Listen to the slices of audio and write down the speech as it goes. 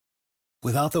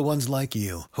Without the ones like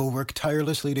you, who work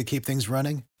tirelessly to keep things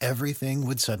running, everything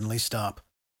would suddenly stop.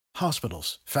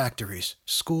 Hospitals, factories,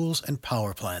 schools, and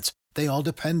power plants, they all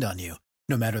depend on you.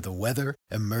 No matter the weather,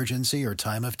 emergency, or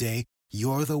time of day,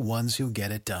 you're the ones who get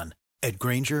it done. At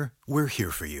Grainger, we're here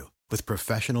for you with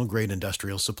professional-grade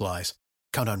industrial supplies.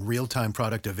 Count on real-time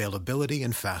product availability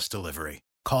and fast delivery.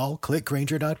 Call, click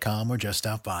Grainger.com, or just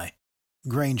stop by.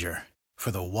 Grainger, for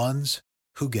the ones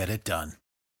who get it done.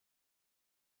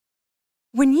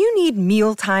 When you need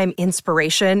mealtime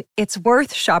inspiration, it's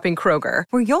worth shopping Kroger,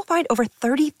 where you'll find over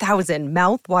 30,000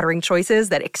 mouth-watering choices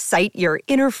that excite your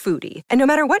inner foodie. And no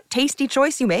matter what tasty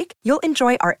choice you make, you'll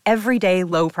enjoy our everyday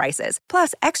low prices,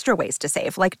 plus extra ways to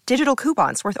save, like digital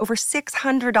coupons worth over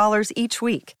 $600 each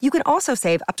week. You can also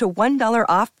save up to $1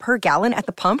 off per gallon at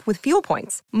the pump with fuel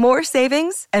points. More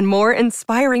savings and more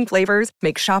inspiring flavors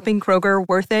make shopping Kroger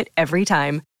worth it every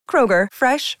time. Kroger,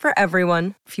 fresh for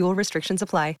everyone. Fuel restrictions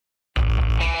apply.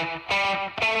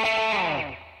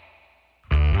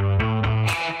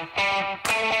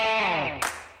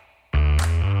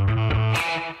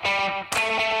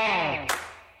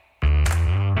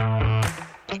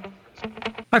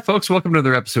 Hi, folks. Welcome to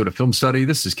another episode of Film Study.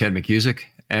 This is Ken McCusick,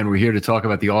 and we're here to talk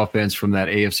about the offense from that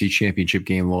AFC Championship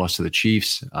game loss to the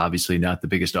Chiefs. Obviously not the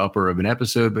biggest upper of an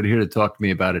episode, but here to talk to me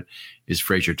about it is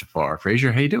Fraser Tafar.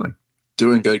 Fraser, how you doing?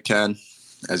 Doing good, Ken.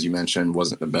 As you mentioned,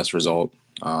 wasn't the best result.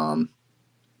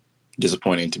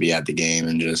 Disappointing to be at the game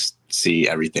and just see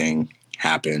everything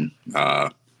happen.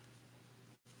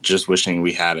 Just wishing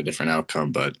we had a different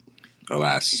outcome, but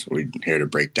alas, we're here to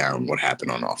break down what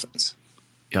happened on offense.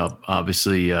 Yeah,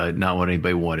 obviously not what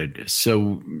anybody wanted.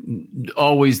 So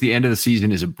always the end of the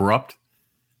season is abrupt.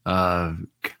 I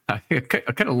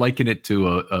kind of liken it to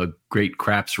a great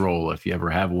craps roll if you ever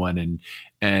have one,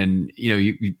 and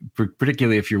you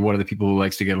particularly if you're one of the people who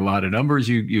likes to get a lot of numbers,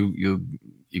 you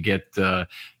get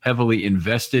heavily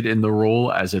invested in the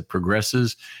roll as it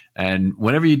progresses, and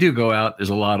whenever you do go out, there's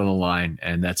a lot on the line,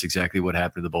 and that's exactly what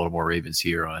happened to the Baltimore Ravens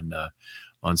here on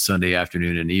Sunday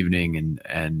afternoon and evening,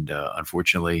 and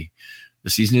unfortunately,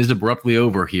 the season is abruptly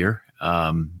over here.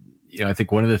 I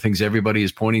think one of the things everybody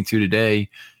is pointing to today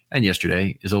and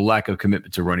yesterday is a lack of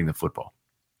commitment to running the football.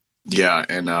 Yeah,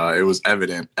 and it was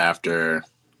evident after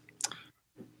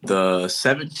the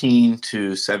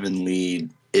 17-7 lead.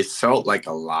 It felt like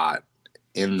a lot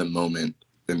in the moment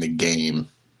in the game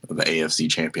of the AFC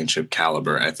Championship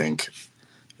caliber. I think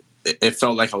it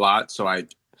felt like a lot, so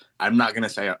I'm not going to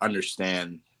say I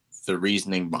understand the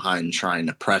reasoning behind trying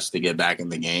to press to get back in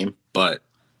the game, but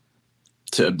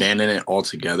to abandon it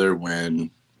altogether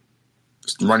when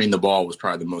running the ball was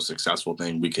probably the most successful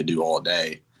thing we could do all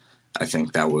day, I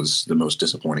think that was the most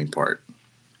disappointing part.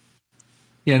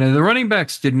 Yeah, no, the running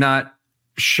backs did not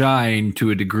shine to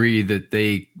a degree that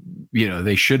they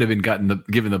should have been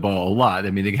given the ball a lot. I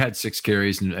mean, they had 6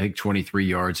 carries and I think 23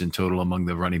 yards in total among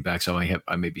the running backs. I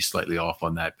may be slightly off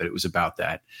on that, but it was about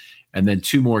that. And then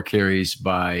 2 more carries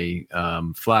by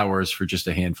Flowers for just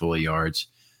a handful of yards.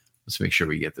 Let's make sure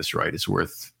we get this right. It's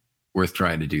worth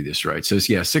trying to do this right. So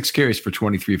yeah, 6 carries for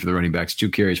 23 for the running backs,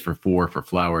 2 carries for 4 for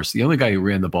Flowers. The only guy who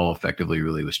ran the ball effectively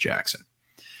really was Jackson,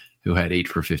 who had 8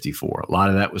 for 54. A lot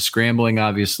of that was scrambling,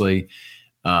 obviously.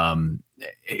 In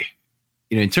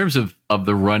terms of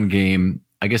the run game,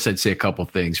 I guess I'd say a couple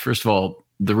things. First of all,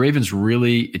 the Ravens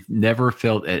it never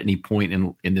felt at any point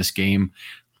in this game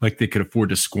like they could afford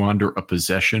to squander a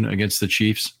possession against the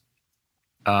Chiefs.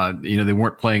 They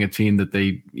weren't playing a team that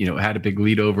they, had a big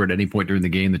lead over at any point during the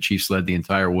game. The Chiefs led the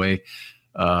entire way,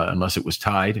 unless it was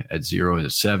tied at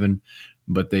 0-7.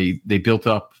 But they built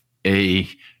up a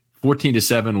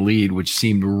 14-7 lead, which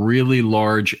seemed really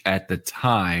large at the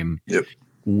time. Yep.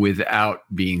 Without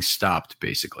being stopped,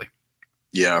 basically.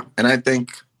 Yeah, and I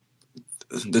think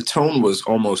the tone was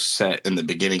almost set in the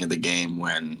beginning of the game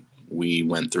when we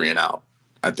went 3-and-out.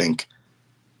 I think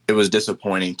it was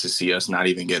disappointing to see us not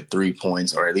even get 3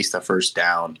 points or at least a first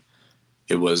down.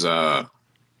 It was a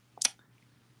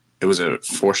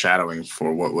foreshadowing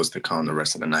for what was to come the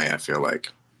rest of the night, I feel like.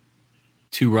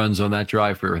 2 runs on that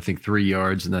drive for, I think, 3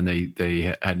 yards, and then they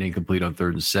had an incomplete on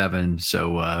 3rd and 7,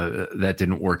 so that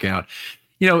didn't work out.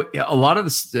 A lot of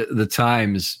the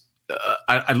times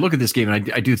I look at this game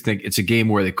and I do think it's a game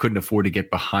where they couldn't afford to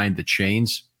get behind the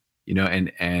chains,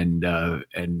 and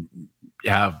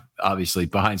have obviously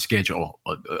behind schedule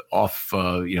off,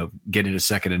 get into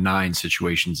 2nd and 9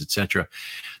 situations, etc.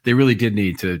 They really did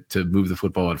need to move the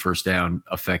football on first down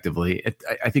effectively.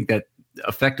 I think that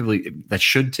effectively that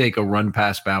should take a run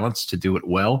pass balance to do it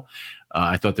well.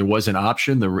 I thought there was an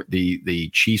option. The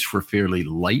Chiefs were fairly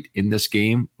light in this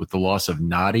game with the loss of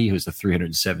Noddy, who's the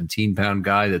 317-pound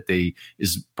guy that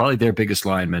is probably their biggest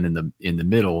lineman in the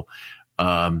middle.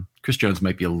 Chris Jones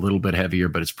might be a little bit heavier,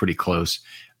 but it's pretty close.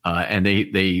 And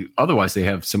they otherwise they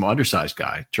have some undersized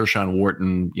guy. Tershawn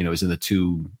Wharton, is in the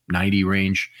 290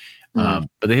 range. But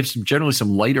they have generally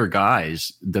some lighter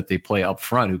guys that they play up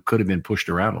front who could have been pushed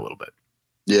around a little bit.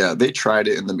 Yeah, they tried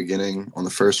it in the beginning on the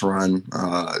first run.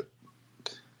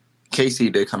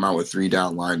 KC did come out with 3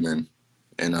 down linemen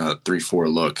in a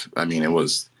 3-4 look. I mean,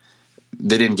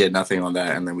 they didn't get nothing on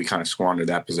that, and then we kind of squandered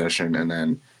that possession. And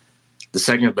then the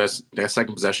second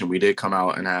possession, we did come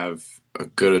out and have a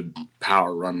good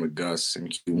power run with Gus in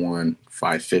Q1,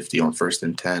 550 on 1st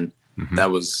and 10. Mm-hmm.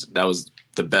 That was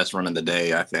the best run of the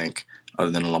day, I think,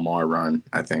 other than a Lamar run.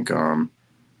 I think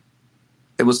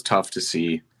it was tough to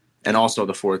see. And also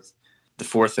the fourth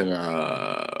and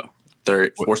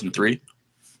 3,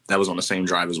 that was on the same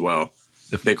drive as well.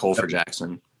 The big hole for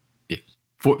Jackson. Yeah.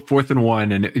 4th and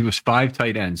 1, and it was 5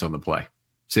 tight ends on the play.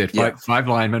 So they had five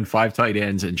linemen, 5 tight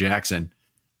ends, and Jackson,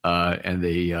 and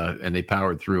they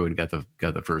powered through and got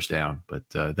the first down. But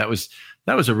that was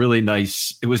a really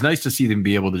nice. It was nice to see them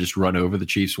be able to just run over the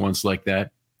Chiefs once like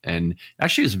that. And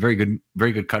actually, it was a very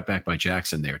good cutback by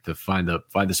Jackson there to find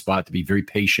the spot, to be very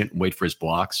patient and wait for his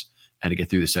blocks and to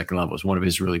get through the second level. It was one of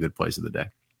his really good plays of the day.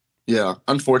 Yeah,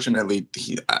 unfortunately,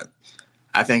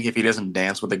 I think if he doesn't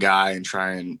dance with the guy and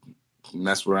try and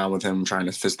mess around with him, trying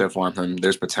to stiff arm him,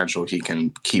 there's potential he can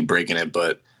keep breaking it.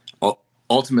 But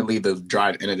ultimately, the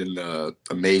drive ended in the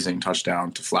amazing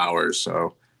touchdown to Flowers,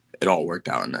 so it all worked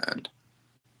out in the end.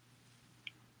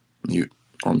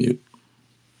 On mute.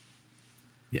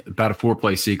 Yeah, about a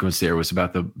 4-play sequence there was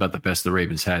about the best the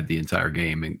Ravens had the entire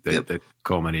game, and that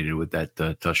culminated with that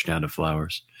touchdown to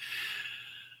Flowers.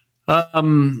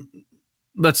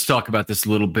 Let's talk about this a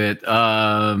little bit.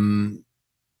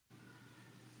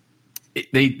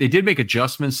 They did make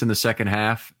adjustments in the second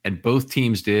half, and both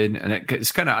teams did. And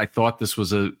it's kind of, I thought this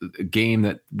was a game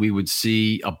that we would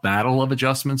see a battle of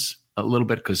adjustments a little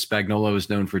bit, because Spagnuolo is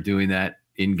known for doing that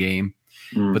in game.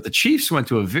 But the Chiefs went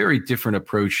to a very different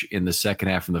approach in the second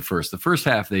half from the first. The first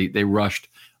half, they rushed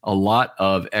a lot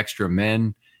of extra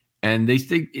men, and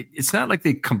it's not like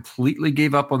they completely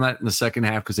gave up on that in the second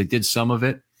half, because they did some of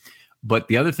it. But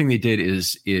the other thing they did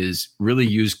is really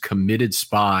use committed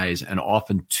spies, and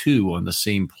often 2 on the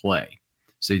same play.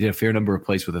 So they did a fair number of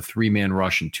plays with a 3-man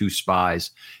rush and 2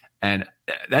 spies. And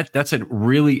that's a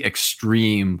really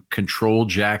extreme control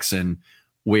Jackson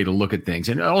way to look at things.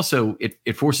 And also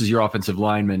it forces your offensive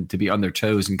linemen to be on their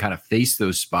toes and kind of face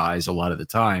those spies a lot of the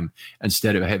time,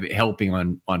 instead of helping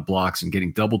on blocks and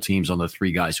getting double teams on the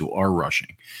 3 guys who are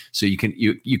rushing. So you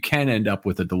can end up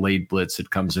with a delayed blitz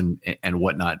that comes in and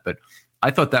whatnot. But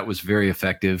I thought that was very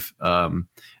effective,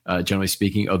 generally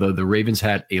speaking, although the Ravens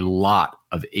had a lot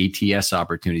of ATS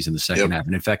opportunities in the second half.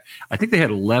 And in fact, I think they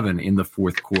had 11 in the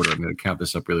fourth quarter. I'm going to count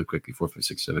this up really quickly. 4, 5,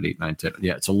 6, 7, 8, 9, 10.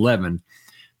 Yeah, it's 11.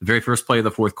 The very first play of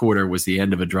the fourth quarter was the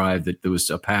end of a drive that there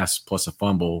was a pass plus a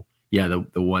fumble. Yeah,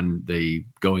 the one they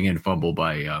going in fumble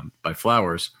by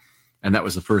Flowers, and that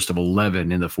was the first of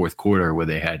 11 in the fourth quarter where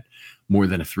they had more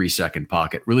than a 3-second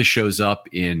pocket. Really shows up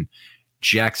in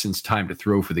Jackson's time to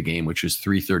throw for the game, which was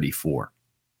 3:34.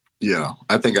 Yeah,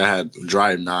 I think I had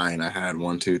drive 9. I had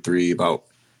 1, 2, 3, about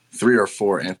 3 or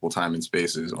 4 ample time and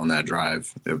spaces on that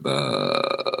drive of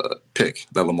the pick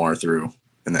that Lamar threw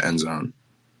in the end zone.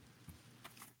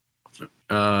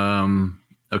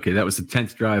 Okay, that was the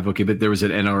 10th drive. Okay, but there was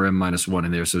an NRM -1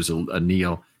 in there, so it was a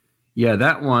kneel. Yeah,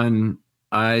 that one,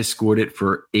 I scored it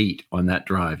for 8 on that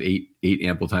drive. 8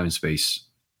 ample time and space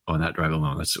on that drive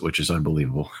alone, which is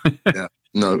unbelievable. Yeah,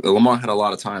 no, Lamar had a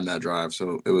lot of time that drive,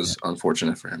 so it was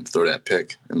unfortunate for him to throw that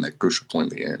pick in that crucial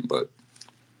point of the game. But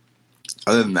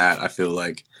other than that, I feel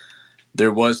like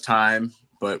there was time,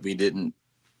 but we didn't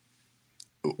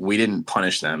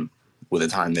punish them with the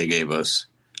time they gave us.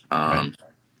 Right.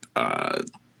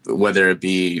 Whether it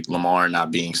be Lamar not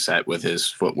being set with his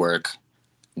footwork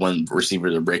when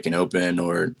receivers are breaking open,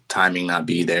 or timing not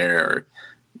be there, or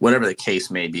whatever the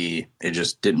case may be, it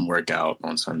just didn't work out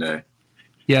on Sunday.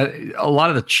 Yeah, a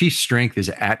lot of the Chiefs' strength is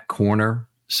at corner,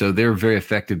 so they're very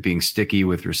effective being sticky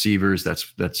with receivers.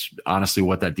 That's honestly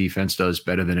what that defense does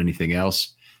better than anything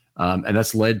else, and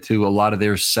that's led to a lot of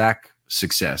their sack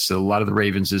success. So a lot of the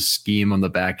Ravens' scheme on the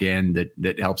back end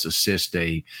that helps assist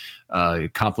a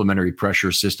complementary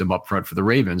pressure system up front for the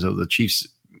Ravens. So the Chiefs,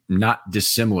 not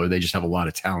dissimilar. They just have a lot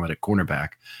of talent at cornerback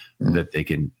that they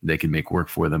can make work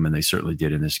for them, and they certainly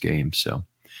did in this game. So,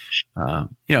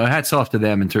 hats off to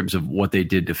them in terms of what they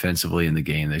did defensively in the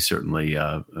game. They certainly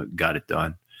got it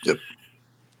done. Yep.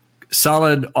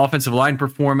 Solid offensive line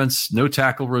performance, no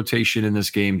tackle rotation in this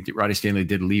game. Roddy Stanley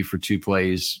did leave for 2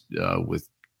 plays with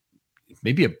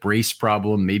maybe a brace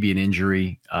problem, maybe an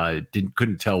injury.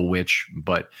 Couldn't tell which,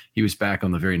 but he was back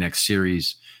on the very next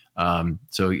series.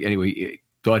 So anyway,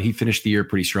 thought he finished the year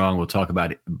pretty strong. We'll talk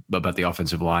about the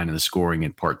offensive line and the scoring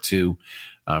in part 2.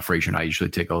 Frazier and I usually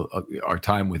take our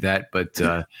time with that, but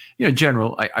in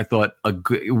general, I thought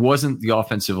it wasn't the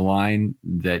offensive line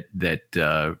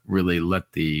that really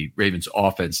let the Ravens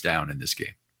offense down in this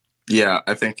game. Yeah,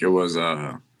 I think it was.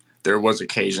 There was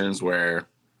occasions where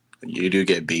you do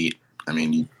get beat. I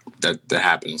mean, that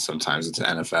happens sometimes. It's the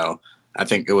NFL. I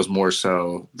think it was more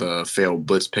so the failed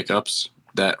blitz pickups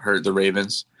that hurt the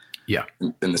Ravens. Yeah,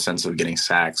 in the sense of getting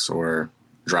sacks or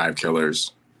drive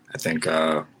killers. I think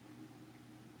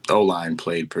O-line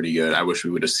played pretty good. I wish we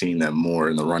would have seen them more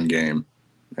in the run game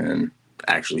and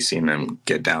actually seen them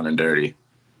get down and dirty.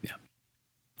 Yeah.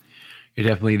 It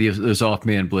definitely, those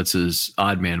off-man blitzes,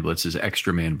 odd-man blitzes,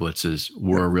 extra-man blitzes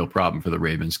were a real problem for the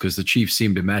Ravens because the Chiefs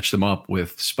seemed to match them up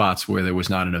with spots where there was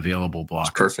not an available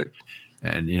blocker. It's perfect.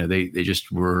 And, they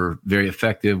just were very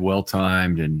effective,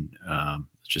 well-timed, and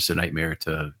it's just a nightmare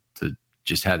to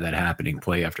just have that happening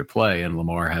play after play, and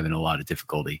Lamar having a lot of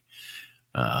difficulty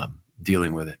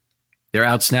dealing with it. They're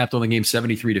outsnapped on the game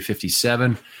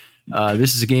 73-57.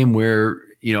 This is a game where,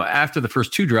 after the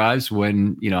first 2 drives,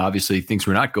 when, obviously things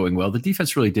were not going well, the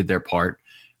defense really did their part.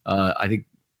 I think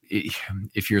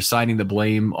if you're assigning the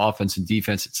blame, offense and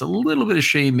defense, it's a little bit of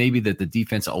shame maybe that the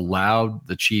defense allowed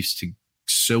the Chiefs to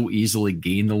so easily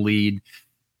gain the lead,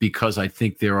 because I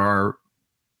think there are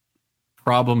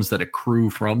problems that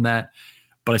accrue from that.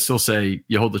 But I still say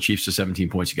you hold the Chiefs to 17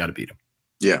 points, you got to beat them.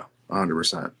 Yeah,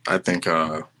 100%. I think,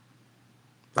 I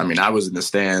was in the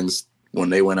stands when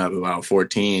they went up about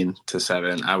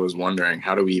 14-7. I was wondering,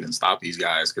 how do we even stop these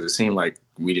guys? Because it seemed like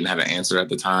we didn't have an answer at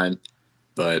the time.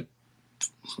 But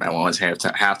once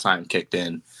halftime kicked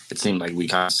in, it seemed like we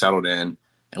kind of settled in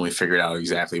and we figured out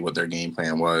exactly what their game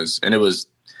plan was. And it was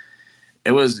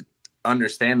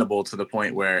understandable to the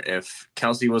point where if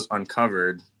Kelsey was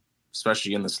uncovered,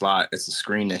 especially in the slot, it's a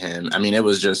screen to him. I mean, it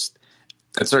was just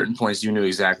at certain points you knew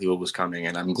exactly what was coming,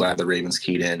 and I'm glad the Ravens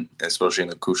keyed in, especially in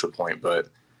the crucial point. But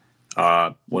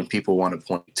when people want to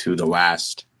point to the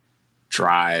last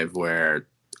drive where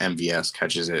MVS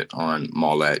catches it on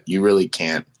Mollett, you really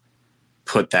can't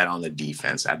put that on the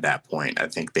defense at that point. I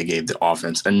think they gave the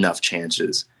offense enough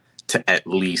chances to at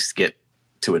least get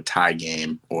to a tie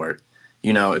game, or,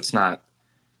 it's not,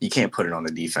 you can't put it on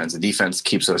the defense. The defense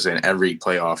keeps us in every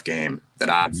playoff game that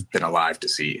I've been alive to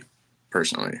see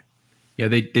personally. Yeah,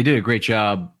 they did a great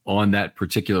job on that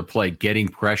particular play, getting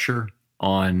pressure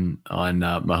on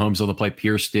Mahomes on the play.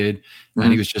 Pierce did,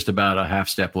 and he was just about a half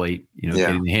step late,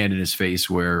 getting the hand in his face,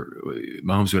 where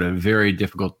Mahomes would have a very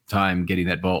difficult time getting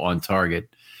that ball on target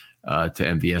to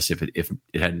MVS if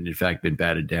it hadn't in fact been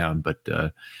batted down. But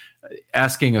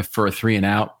asking for a 3 and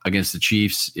out against the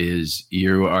Chiefs is,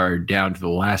 you are down to the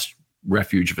last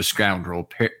refuge of a scoundrel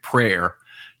prayer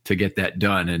to get that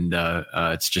done, and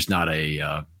it's just not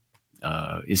a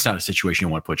situation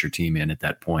you want to put your team in at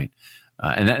that point.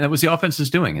 And that was the offense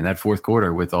is doing in that fourth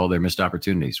quarter with all their missed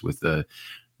opportunities. With the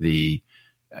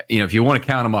if you want to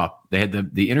count them up, they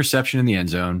had the interception in the end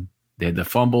zone, they had the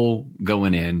fumble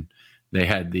going in, they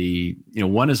had the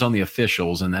one is on the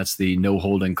officials, and that's the no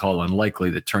holding call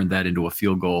unlikely that turned that into a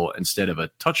field goal instead of a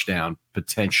touchdown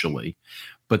potentially.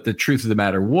 But the truth of the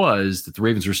matter was that the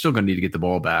Ravens were still going to need to get the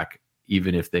ball back,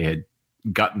 even if they had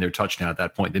gotten their touchdown at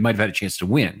that point. They might have had a chance to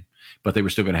win, but they were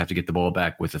still going to have to get the ball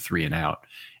back with a 3 and out.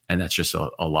 And that's just a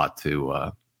lot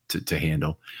to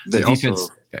handle. They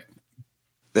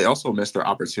also missed their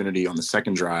opportunity on the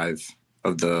second drive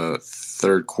of the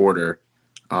third quarter.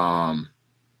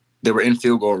 They were in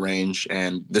field goal range,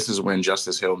 and this is when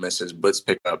Justice Hill missed his blitz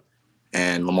pickup,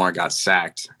 and Lamar got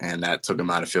sacked, and that took him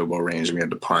out of field goal range, and we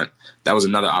had to punt. That was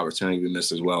another opportunity we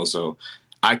missed as well. So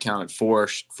I counted four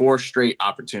straight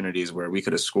opportunities where we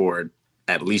could have scored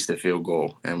at least a field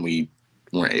goal, and we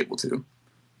weren't able to.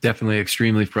 Definitely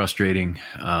extremely frustrating.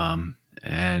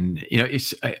 And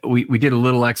we did a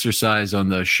little exercise on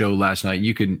the show last night.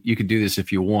 You can do this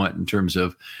if you want, in terms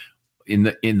of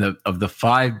of the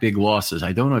 5 big losses.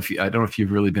 I don't know if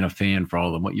you've really been a fan for all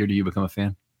of them. What year do you become a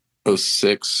fan?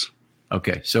 06.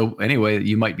 Okay, so anyway,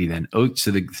 you might be then.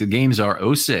 So the games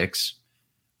are 06,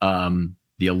 the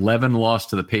 11 loss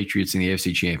to the Patriots in the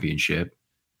AFC Championship,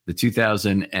 the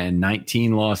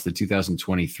 2019 loss, the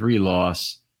 2023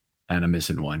 loss, and I'm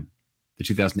missing one, the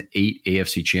 2008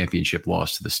 AFC Championship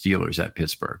loss to the Steelers at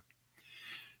Pittsburgh.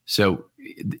 So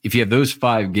if you have those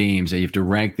 5 games and you have to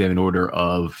rank them in order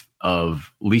of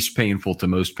least painful to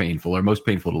most painful, or most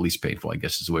painful to least painful, I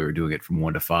guess is the way we're doing it, from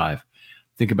 1 to 5.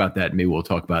 Think about that. Maybe we'll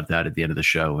talk about that at the end of the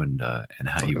show and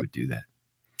how you would do that.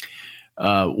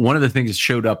 One of the things that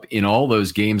showed up in all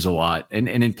those games a lot, and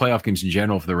in playoff games in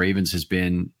general for the Ravens, has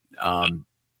been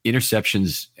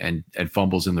interceptions and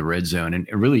fumbles in the red zone, and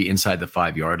really inside the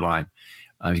 5-yard line.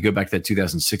 If you go back to that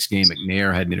 2006 game,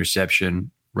 McNair had an interception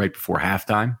right before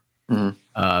halftime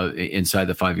inside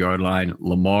the 5-yard line.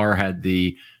 Lamar had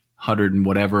the 100 and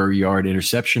whatever yard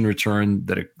interception return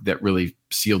that really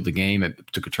sealed the game. It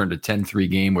took a turn to 10-3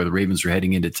 game where the Ravens were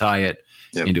heading in to tie it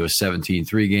into a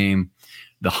 17-3 game.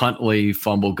 The Huntley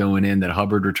fumble going in that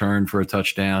Hubbard returned for a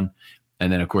touchdown.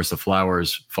 And then, of course, the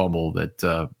Flowers fumble that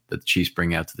the Chiefs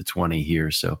bring out to the 20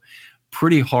 here. So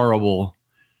pretty horrible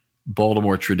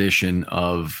Baltimore tradition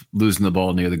of losing the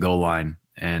ball near the goal line.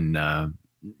 And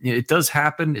it does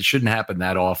happen. It shouldn't happen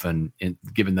that often,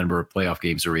 given the number of playoff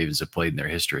games the Ravens have played in their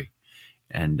history.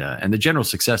 And the general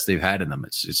success they've had in them.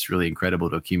 It's really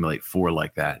incredible to accumulate 4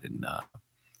 like that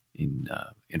in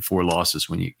 4 losses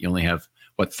when you only have,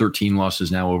 13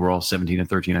 losses now overall,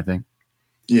 17-13, I think.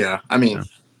 Yeah. I mean,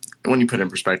 when you put it in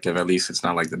perspective, at least it's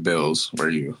not like the Bills where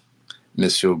you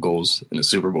miss field goals in the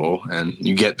Super Bowl and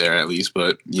you get there at least,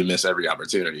 but you miss every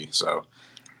opportunity. So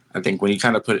I think when you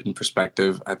kind of put it in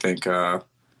perspective, I think I've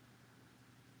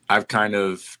kind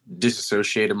of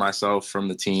disassociated myself from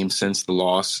the team since the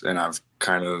loss, and I've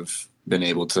kind of been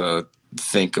able to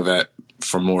think of it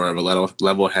from more of a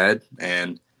level head.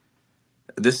 And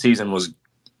this season was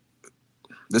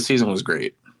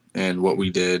great, and what we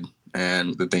did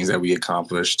and the things that we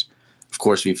accomplished. Of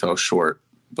course, we fell short,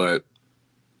 but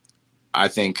I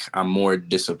think I'm more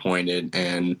disappointed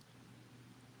in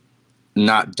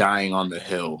not dying on the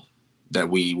hill that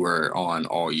we were on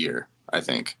all year. I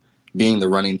think being the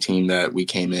running team that we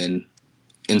came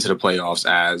into the playoffs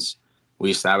as,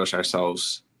 we established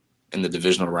ourselves in the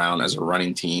divisional round as a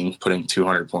running team, putting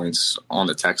 200 points on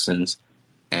the Texans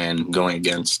and going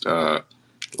against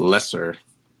lesser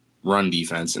run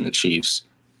defense in the Chiefs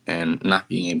and not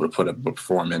being able to put up a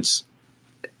performance.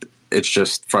 It's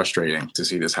just frustrating to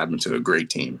see this happen to a great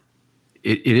team.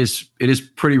 It is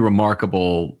pretty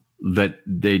remarkable that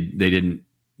they didn't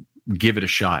give it a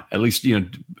shot. At least,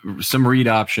 some read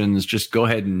options, just go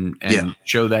ahead and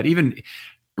show that. Even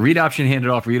read option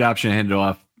handed off, read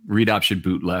option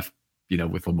boot left,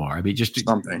 with Lamar. I mean, just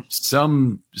something,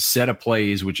 some set of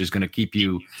plays, which is going to keep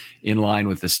you in line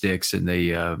with the sticks. And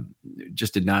they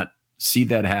just did not see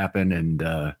that happen. And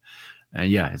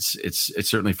yeah, it's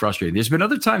certainly frustrating. There's been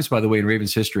other times, by the way, in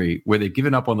Ravens history where they've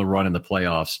given up on the run in the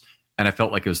playoffs, and I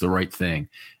felt like it was the right thing.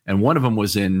 And one of them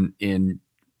was in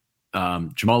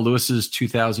Jamal Lewis's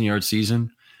 2,000-yard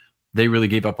season. They really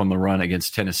gave up on the run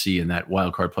against Tennessee in that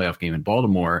wild card playoff game in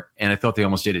Baltimore, and I thought they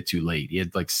almost did it too late. He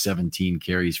had like 17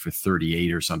 carries for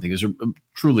 38 or something. It was a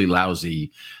truly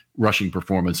lousy rushing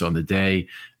performance on the day.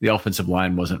 The offensive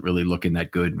line wasn't really looking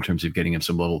that good in terms of getting him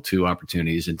some level 2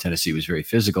 opportunities, and Tennessee was very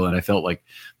physical. And I felt like,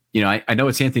 I know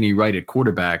it's Anthony Wright at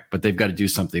quarterback, but they've got to do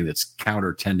something that's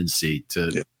counter tendency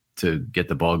to get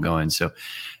the ball going. So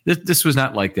this was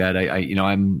not like that.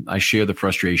 I share the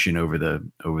frustration over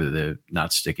the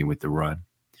not sticking with the run.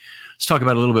 Let's talk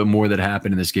about a little bit more that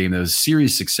happened in this game. The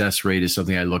series success rate is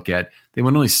something I look at. They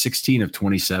went only 16 of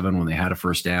 27 when they had a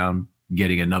first down.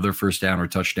 Getting another first down or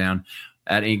touchdown,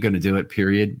 that ain't going to do it,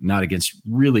 period. Not against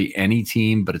really any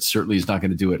team, but it certainly is not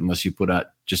going to do it unless you put out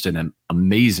just an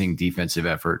amazing defensive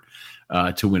effort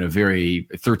to win a very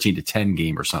 13-10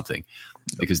 game or something,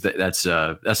 because that's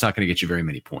not going to get you very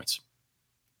many points.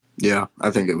 Yeah,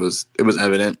 I think it was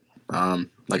evident.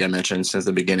 Like I mentioned, since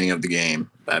the beginning of the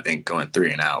game, I think going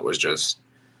 3 and out was just,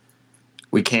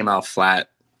 we came out flat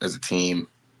as a team,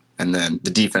 and then the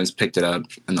defense picked it up,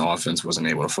 and the offense wasn't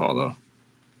able to follow.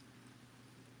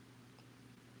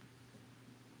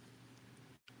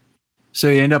 So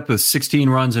you end up with 16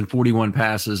 runs and 41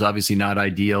 passes. Obviously not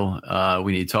ideal.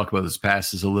 We need to talk about those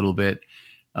passes a little bit.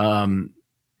 A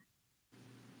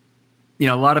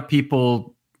lot of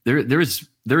people, there is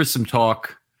some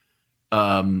talk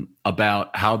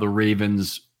about how the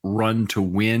Ravens run to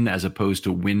win as opposed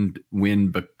to win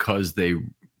because they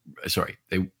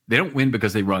don't win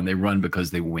because they run because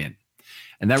they win.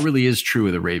 And that really is true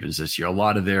of the Ravens this year. A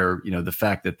lot of their, the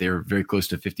fact that they're very close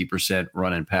to 50%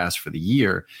 run and pass for the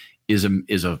year is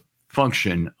a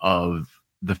function of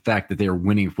the fact that they're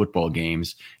winning football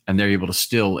games, and they're able to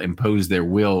still impose their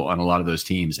will on a lot of those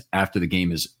teams after the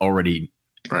game is already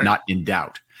not in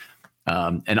doubt.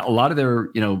 And a lot of their,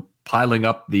 piling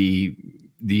up the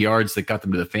the yards that got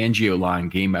them to the Fangio line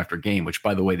game after game, which,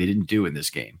 by the way, they didn't do in this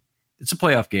game. It's a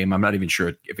playoff game. I'm not even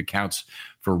sure if it counts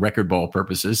for record ball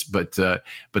purposes, but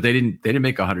they didn't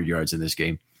make 100 yards in this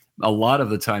game. A lot of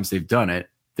the times they've done it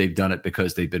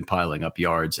because they've been piling up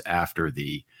yards after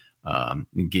the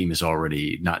game is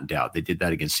already not in doubt. They did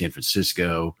that against San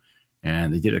Francisco,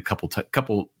 and they did a couple,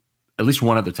 at least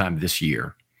one other time this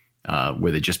year,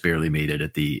 where they just barely made it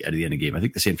at the end of the game. I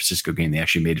think the San Francisco game, they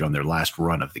actually made it on their last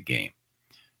run of the game.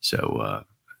 So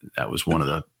that was one of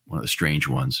the strange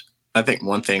ones. I think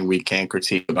one thing we can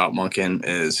critique about Monken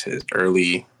is his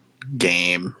early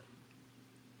game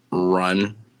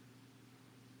run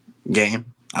game.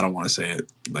 I don't want to say it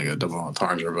like a double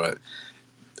entendre, but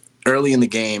early in the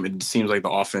game, it seems like the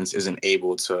offense isn't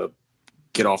able to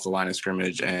get off the line of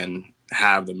scrimmage and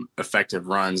have the effective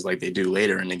runs like they do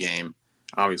later in the game.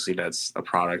 Obviously, that's a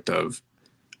product of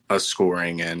us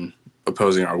scoring and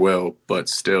opposing our will, but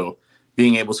still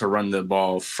being able to run the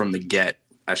ball from the get,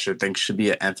 I should be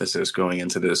an emphasis going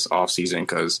into this offseason,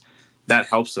 because that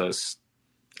helps us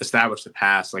establish the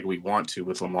pass like we want to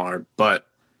with Lamar. But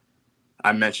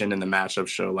I mentioned in the matchup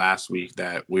show last week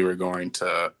that we were going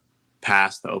to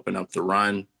pass to open up the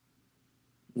run.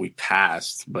 We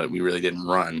passed, but we really didn't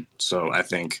run. So I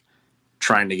think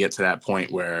trying to get to that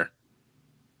point where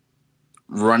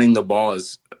running the ball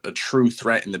is a true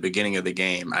threat in the beginning of the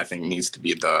game, I think needs to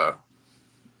be the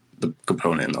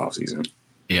component in the offseason.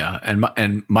 Yeah,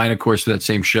 and mine, of course, for that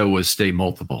same show was stay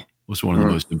multiple. Was one of the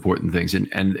most important things.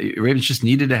 And the Ravens just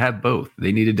needed to have both.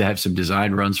 They needed to have some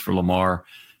design runs for Lamar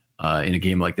in a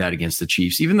game like that against the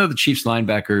Chiefs, even though the Chiefs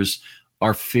linebackers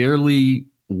are fairly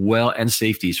well, and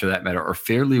safeties for that matter, are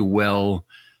fairly well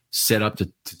set up to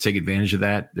take advantage of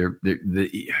that.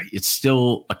 It's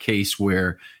still a case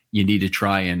where you need to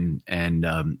try and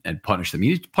punish them.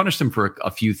 You need to punish them for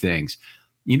a few things.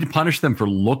 You need to punish them for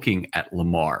looking at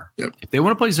Lamar. Yep. If they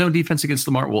want to play zone defense against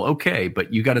Lamar, well, okay,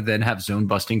 but you got to then have zone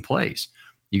busting plays.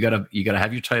 You got to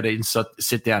have your tight ends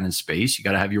sit down in space. You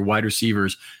got to have your wide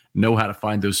receivers know how to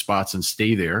find those spots and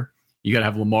stay there. You got to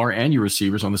have Lamar and your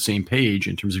receivers on the same page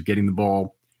in terms of getting the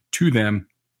ball to them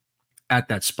at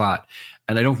that spot.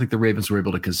 And I don't think the Ravens were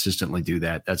able to consistently do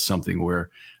that. That's something where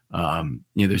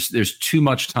there's too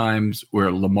much times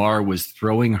where Lamar was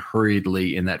throwing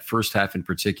hurriedly in that first half in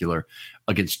particular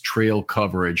against trail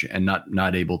coverage and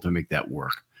not able to make that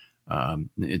work.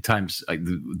 At times,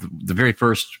 the very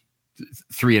first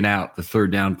 3 and out, the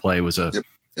third down play was a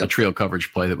trail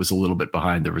coverage play that was a little bit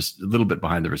behind the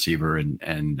receiver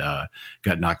and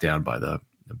got knocked down by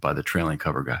the trailing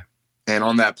cover guy. And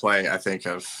on that play, I think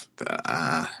of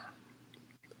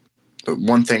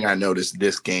one thing I noticed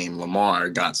this game,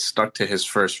 Lamar got stuck to his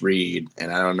first read,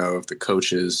 and I don't know if the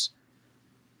coaches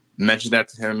mentioned that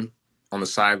to him on the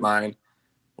sideline.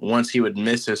 Once he would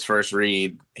miss his first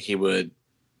read, he would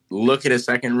look at his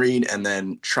second read and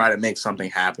then try to make something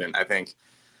happen. I think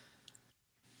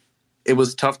it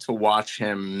was tough to watch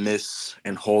him miss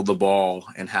and hold the ball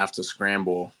and have to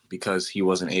scramble because he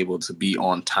wasn't able to be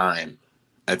on time.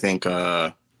 I think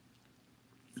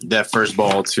that first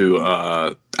ball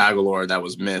to Aguilar that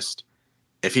was missed,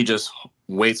 if he just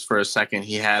waits for a second,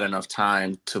 he had enough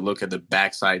time to look at the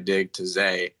backside dig to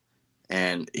Zay,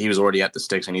 and he was already at the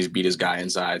sticks and he's beat his guy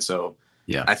inside. So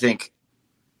yeah, I think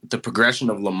the progression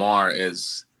of Lamar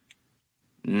is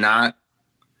not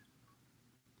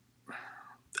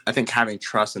 – I think having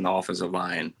trust in the offensive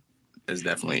line is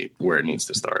definitely where it needs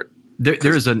to start.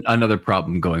 There is another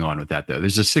problem going on with that, though.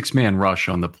 There's a 6-man rush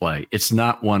on the play. It's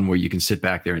not one where you can sit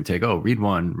back there and take, read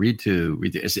one, read two,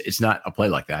 read two. It's not a play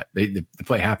like that. The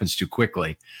play happens too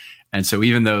quickly. And so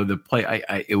even though the play,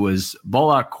 it was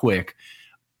ball out quick,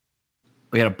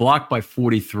 we had a block by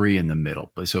 43 in the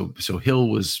middle. So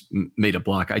Hill made a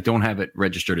block. I don't have it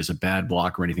registered as a bad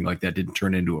block or anything like that. It didn't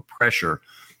turn into a pressure.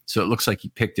 So it looks like he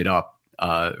picked it up.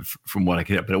 From what I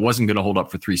could, but it wasn't going to hold up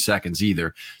for 3 seconds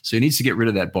either. So he needs to get rid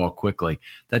of that ball quickly.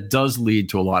 That does lead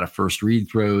to a lot of first read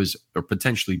throws or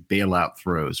potentially bailout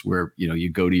throws where, you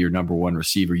go to your number one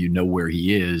receiver, where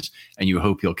he is, and you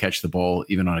hope he'll catch the ball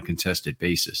even on a contested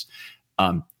basis.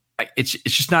 It's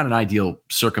just not an ideal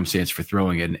circumstance for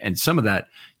throwing it. And some of that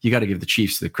you got to give the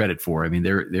Chiefs the credit for. I mean,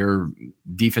 they're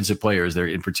defensive players. They're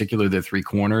in particular their 3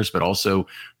 corners, but also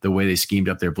the way they schemed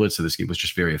up their blitz of this game was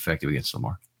just very effective against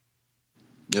Lamar.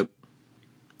 Yep.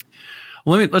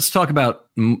 Well, let's talk about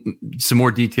some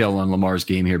more detail on Lamar's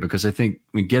game here, because I think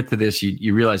when we get to this,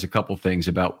 you realize a couple things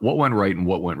about what went right and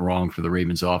what went wrong for the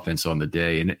Ravens offense on the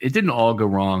day. And it didn't all go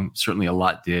wrong. Certainly a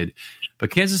lot did. But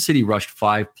Kansas City rushed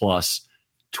 5+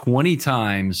 20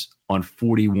 times on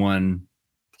 41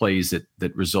 plays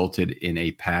that resulted in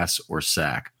a pass or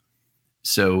sack.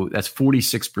 So that's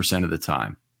 46% of the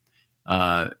time.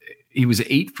 He was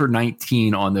 8 for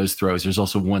 19 on those throws. There's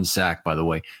also one sack, by the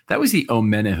way. That was the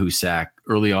Omenahu sack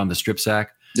early on, the strip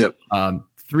sack. Yep.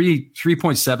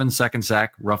 3.7 second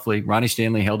sack, roughly. Ronnie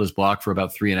Stanley held his block for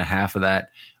about 3.5 of that.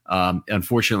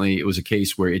 Unfortunately, it was a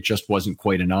case where it just wasn't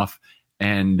quite enough.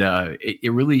 And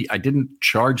it really, I didn't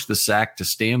charge the sack to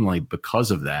Stanley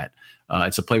because of that.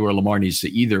 It's a play where Lamar needs to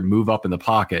either move up in the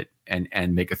pocket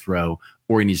and make a throw,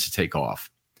 or he needs to take off.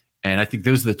 And I think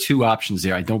those are the two options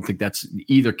there. I don't think that's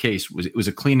either case. It was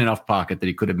a clean enough pocket that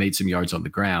he could have made some yards on the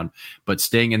ground, but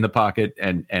staying in the pocket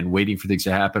and waiting for things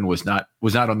to happen was not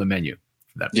on the menu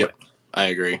for that play. Yep, I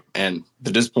agree. And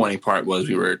the disappointing part was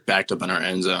we were backed up in our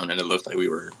end zone, and it looked like we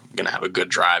were going to have a good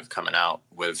drive coming out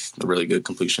with a really good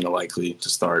completion to Likely to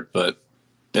start. But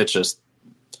it's just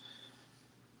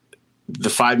the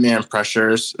 5-man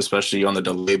pressures, especially on the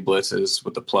delayed blitzes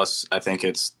with the plus. I think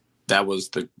that was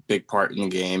the big part in the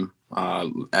game.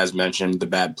 As mentioned, the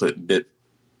bad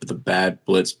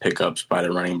blitz pickups by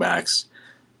the running backs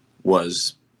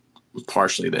was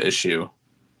partially the issue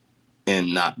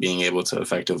in not being able to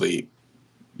effectively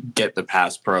get the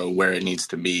pass pro where it needs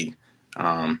to be.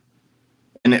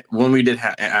 When we did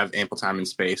have ample time and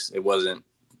space, it wasn't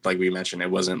like we mentioned.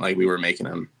 It wasn't like we were making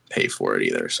them pay for it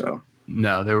either. So.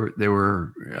 No, they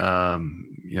were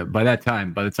by the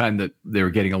time that they were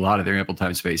getting a lot of their ample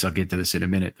time space, I'll get to this in a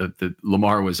minute. The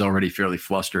Lamar was already fairly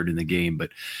flustered in the game, but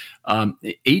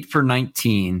 8 for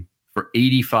 19 for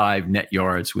 85 net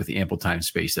yards with ample time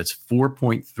space. That's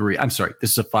 4.3. I'm sorry,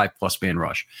 this is a 5+ man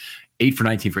rush. 8 for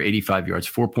 19 for 85 yards,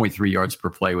 4.3 yards per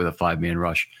play with a 5-man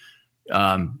rush.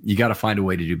 You got to find a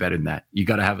way to do better than that. You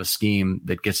got to have a scheme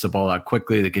that gets the ball out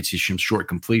quickly, that gets you some short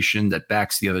completion, that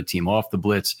backs the other team off the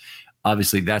blitz.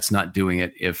 Obviously, that's not doing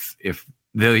it. If you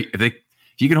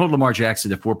can hold Lamar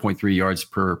Jackson to 4.3 yards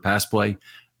per pass play,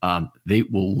 they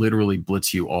will literally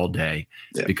blitz you all day,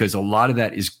 because a lot of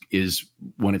that is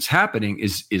when it's happening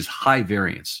is high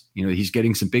variance. He's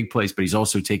getting some big plays, but he's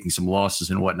also taking some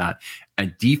losses and whatnot.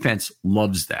 And defense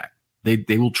loves that.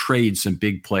 They will trade some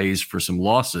big plays for some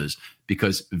losses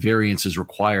because variance is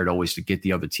required always to get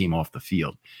the other team off the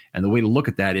field. And the way to look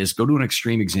at that is go to an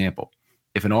extreme example.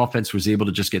 If an offense was able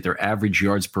to just get their average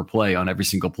yards per play on every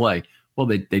single play, well,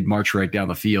 they'd march right down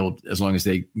the field as long as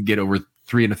they get over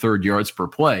 3 1/3 yards per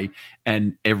play,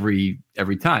 and every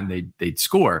time they'd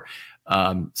score.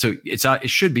 So it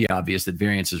should be obvious that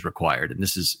variance is required, and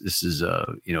this is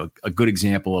a good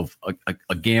example of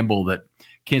a gamble that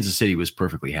Kansas City was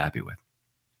perfectly happy with.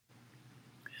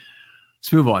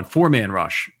 Let's move on. 4-man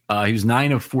rush. He was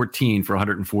 9 of 14 for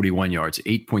 141 yards,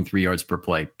 8.3 yards per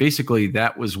play. Basically,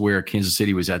 that was where Kansas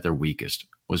City was at their weakest,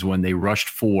 was when they rushed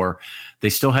 4. They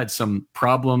still had some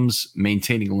problems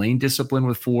maintaining lane discipline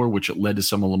with 4, which led to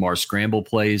some of Lamar's scramble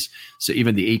plays. So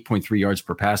even the 8.3 yards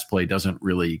per pass play doesn't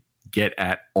really get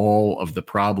at all of the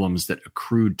problems that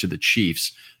accrued to the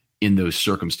Chiefs in those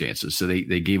circumstances. So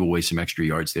they gave away some extra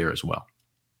yards there as well.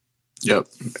 Yep.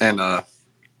 And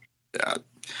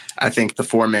I think the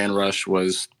 4-man rush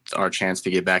was our chance to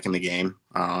get back in the game.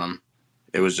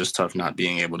 It was just tough not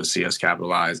being able to see us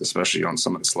capitalize, especially on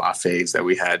some of the slot fades that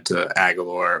we had to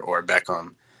Aguilar or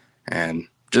Beckham, and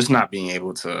just not being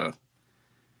able to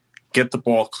get the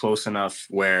ball close enough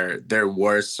where there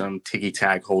were some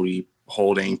ticky-tack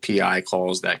holding PI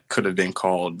calls that could have been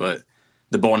called, but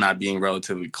the ball not being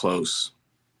relatively close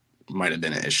might have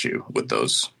been an issue with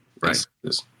those. Right.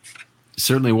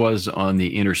 Certainly was on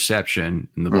the interception,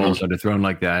 and the ball's underthrown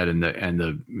like that, and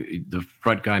the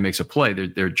front guy makes a play.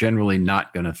 They're generally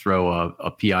not going to throw a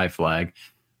PI flag,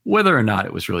 whether or not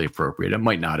it was really appropriate. It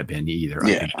might not have been either.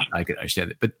 Yeah. I could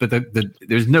understand it, but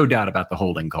there's no doubt about the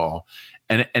holding call,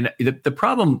 and the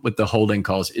problem with the holding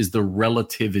calls is the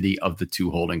relativity of the two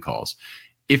holding calls.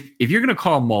 If you're going to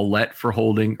call Mollett for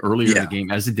holding earlier in the game,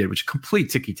 as it did, which is a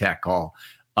complete ticky-tack call,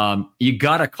 you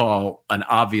got to call an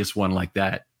obvious one like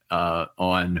that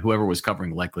on whoever was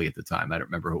covering Likely at the time. I don't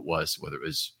remember who it was, whether it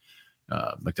was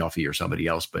McDuffie or somebody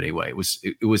else, but anyway,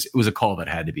 it was a call that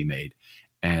had to be made,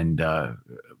 and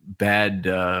bad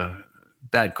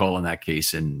call in that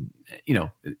case. And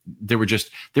there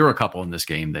were a couple in this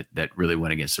game that really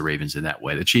went against the Ravens in that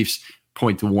way. The Chiefs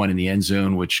point to one in the end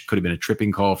zone, which could have been a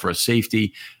tripping call for a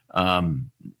safety.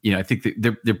 I think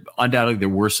there undoubtedly there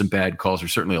were some bad calls.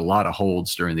 There's certainly a lot of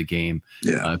holds during the game,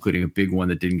 including a big one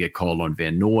that didn't get called on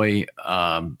Van Noy.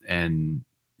 And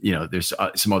there's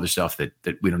some other stuff that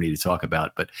we don't need to talk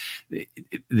about. But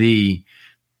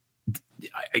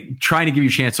trying to give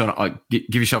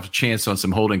yourself a chance on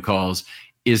some holding calls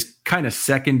is kind of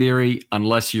secondary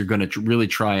unless you're going to really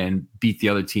try and beat the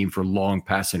other team for long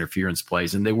pass interference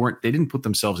plays. And they didn't put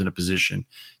themselves in a position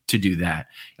to do that.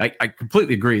 I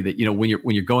completely agree that,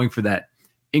 when you're going for that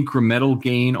incremental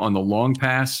gain on the long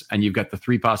pass and you've got the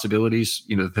three possibilities,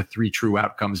 the three true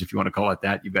outcomes, if you want to call it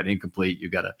that, you've got incomplete,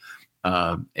 you've got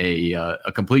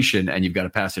a completion, and you've got a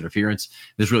pass interference.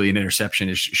 There's really an interception.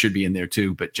 It should be in there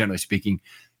too. But generally speaking,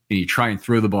 you try and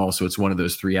throw the ball so it's one of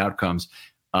those three outcomes.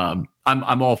 I'm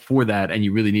all for that, and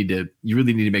you really need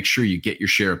to make sure you get your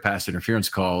share of pass interference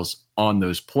calls on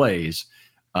those plays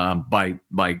by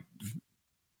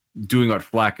doing what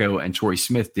Flacco and Torrey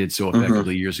Smith did so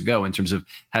effectively years ago in terms of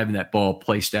having that ball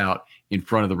placed out in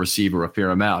front of the receiver a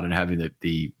fair amount and having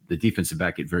the defensive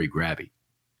back get very grabby.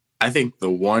 I think the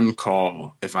one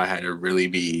call, if I had to really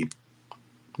be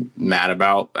mad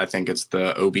about, I think it's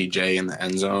the OBJ in the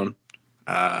end zone.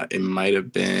 It might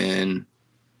have been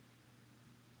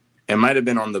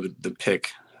on the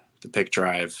pick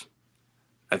drive.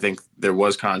 I think there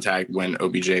was contact when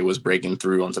OBJ was breaking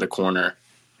through onto the corner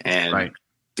and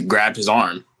grabbed his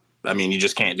arm. I mean, you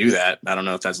just can't do that. I don't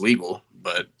know if that's legal,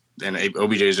 but then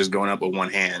OBJ is just going up with one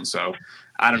hand. So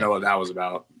I don't know what that was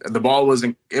about. The ball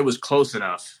it was close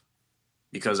enough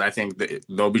because I think the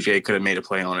OBJ could have made a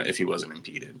play on it if he wasn't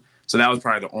impeded. So that was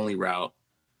probably the only route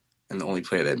and the only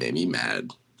play that made me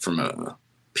mad from a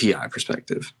PI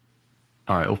perspective.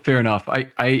 All right. Well, fair enough.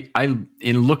 I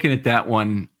in looking at that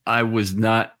one, I was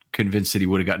not convinced that he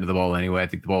would have gotten to the ball anyway. I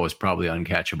think the ball was probably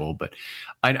uncatchable, but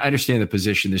I understand the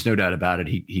position. There's no doubt about it.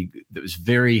 It was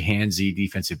very handsy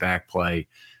defensive back play,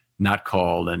 not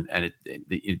called. And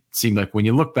it seemed like when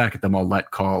you look back at the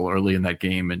Mollett call early in that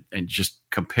game and just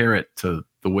compare it to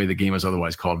the way the game was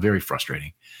otherwise called, very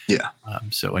frustrating. Yeah.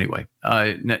 So anyway,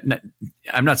 I'm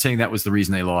not saying that was the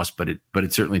reason they lost, but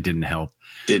it certainly didn't help.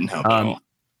 Didn't help at all.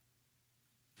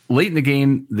 Late in the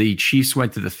game, the Chiefs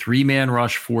went to the 3-man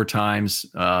rush 4 times.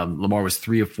 Lamar was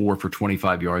 3 of 4 for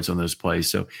 25 yards on those plays.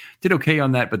 So did okay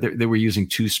on that, but they were using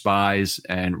 2 spies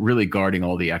and really guarding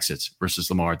all the exits versus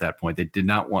Lamar at that point. They did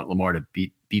not want Lamar to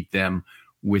beat them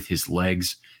with his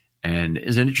legs. And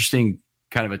it's an interesting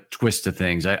kind of a twist to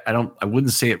things. I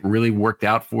wouldn't say it really worked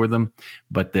out for them,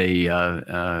 but they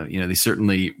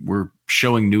certainly were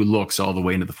showing new looks all the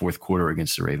way into the fourth quarter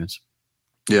against the Ravens.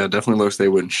 Yeah, definitely looks they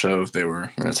wouldn't show if they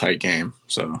were in a tight game.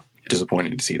 So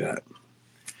disappointing to see that.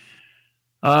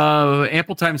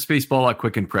 Ample time, space, ball out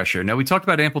quick and pressure. Now, we talked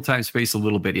about ample time, space a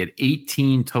little bit. He had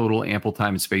 18 total ample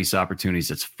time and space opportunities.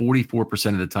 That's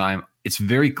 44% of the time. It's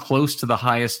very close to the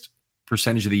highest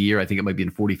percentage of the year. I think it might be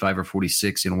in 45 or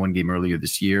 46 in one game earlier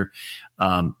this year.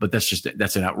 But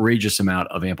that's an outrageous amount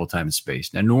of ample time and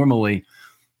space. Now, normally,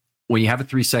 when you have a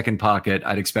 3-second pocket,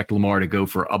 I'd expect Lamar to go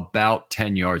for about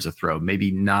 10 yards a throw,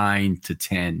 maybe 9 to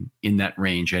 10 in that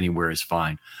range. Anywhere is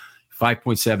fine.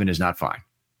 5.7 is not fine.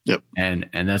 Yep. And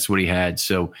that's what he had.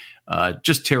 So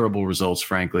just terrible results,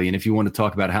 frankly. And if you want to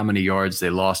talk about how many yards they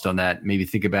lost on that, maybe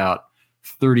think about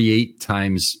 38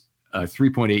 times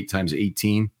 3.8 times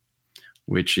 18,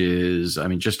 which is,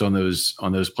 just on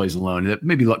those plays alone, that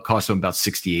maybe cost them about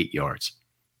 68 yards.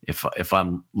 If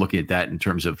I'm looking at that in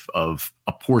terms of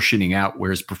apportioning out where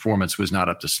his performance was not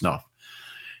up to snuff.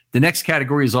 The next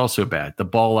category is also bad, the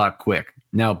ball out quick.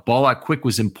 Now, ball out quick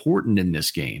was important in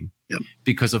this game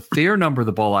because a fair number of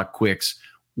the ball out quicks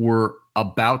were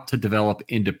about to develop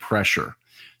into pressure.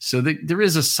 So there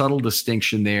is a subtle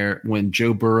distinction there when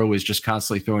Joe Burrow is just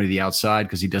constantly throwing to the outside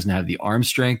because he doesn't have the arm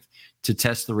strength to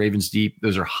test the Ravens deep.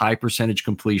 Those are high percentage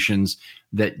completions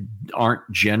that aren't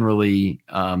generally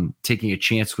taking a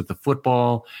chance with the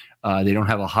football. They don't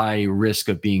have a high risk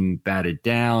of being batted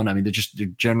down. They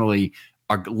generally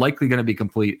are likely going to be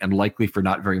complete and likely for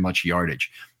not very much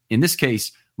yardage. In this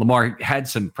case, Lamar had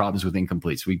some problems with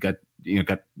incompletes. We got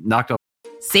knocked off.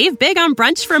 Save big on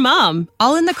brunch for mom,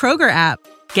 all in the Kroger app.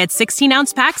 Get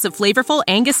 16-ounce packs of flavorful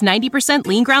Angus 90%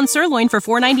 lean ground sirloin for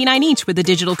 $4.99 each with a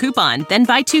digital coupon. Then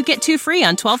buy 2, get 2 free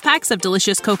on 12 packs of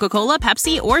delicious Coca-Cola,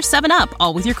 Pepsi, or 7-Up,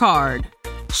 all with your card.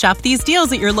 Shop these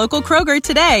deals at your local Kroger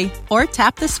today, or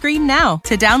tap the screen now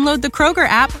to download the Kroger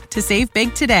app to save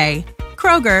big today.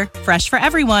 Kroger, fresh for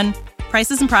everyone.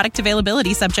 Prices and product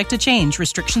availability subject to change.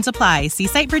 Restrictions apply. See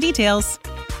site for details.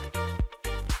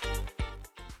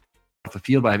 Off the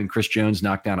field by having Chris Jones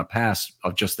knock down a pass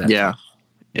of just that.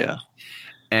 Yeah.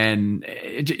 And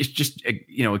it's just,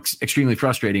 extremely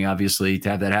frustrating, obviously, to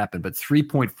have that happen. But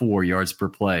 3.4 yards per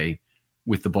play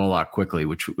with the ball out quickly,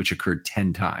 which occurred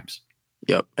 10 times.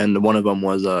 Yep. And one of them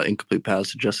was incomplete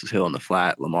pass to Justice Hill in the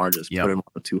flat. Lamar just put him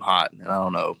on too hot. And I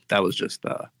don't know. That was just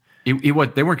They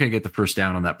weren't going to get the first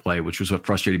down on that play, which was what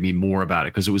frustrated me more about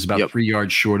it, because it was about 3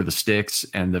 yards short of the sticks,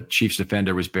 and the Chiefs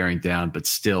defender was bearing down, but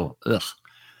still, ugh.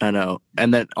 I know.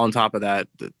 And then on top of that,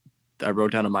 I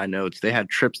wrote down in my notes, they had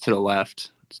trips to the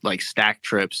left, like stacked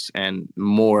trips, and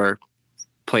more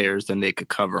players than they could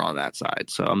cover on that side.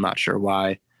 So I'm not sure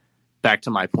why. Back to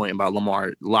my point about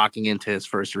Lamar locking into his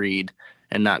first read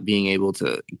and not being able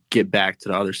to get back to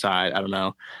the other side. I don't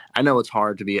know. I know it's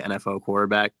hard to be an NFL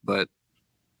quarterback, but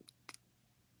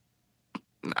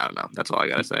I don't know. That's all I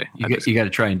got to say. You got to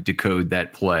try and decode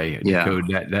that play, decode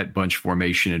that bunch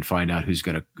formation, and find out who's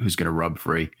gonna rub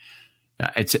free.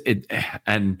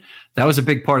 And that was a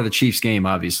big part of the Chiefs game,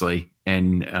 obviously.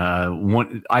 And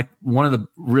one of the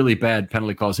really bad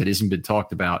penalty calls that hasn't been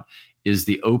talked about is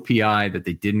the OPI that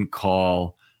they didn't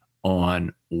call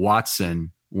on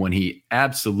Watson when he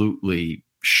absolutely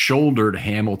shouldered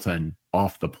Hamilton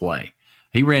off the play.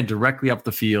 He ran directly up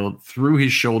the field, threw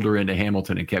his shoulder into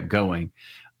Hamilton, and kept going,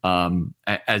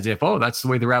 as if, that's the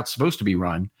way the route's supposed to be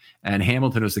run. And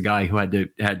Hamilton was the guy who had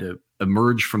to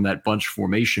emerge from that bunch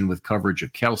formation with coverage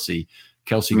of Kelsey.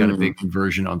 Kelsey got a big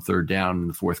conversion on third down in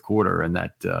the fourth quarter, and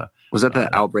that was that the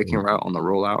outbreaking route on the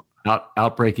rollout.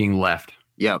 Outbreaking left.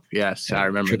 Yep. Yes, I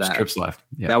remember that. Trips left.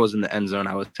 Yep. That was in the end zone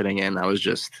I was sitting in.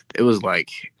 It was like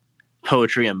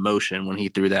poetry in motion when he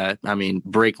threw that. I mean,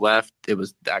 break left.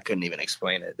 I couldn't even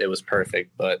explain it. It was perfect,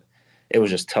 but it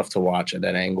was just tough to watch at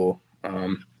that angle.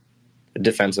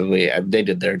 Defensively, they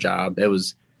did their job. It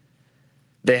was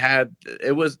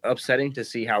upsetting to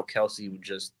see how Kelsey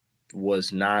just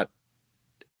was not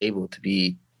able to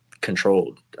be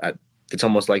controlled. It's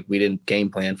almost like we didn't game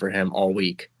plan for him all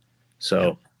week.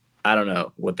 So I don't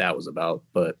know what that was about,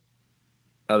 but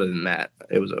other than that,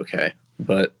 it was okay.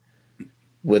 But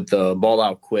with the ball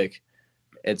out quick,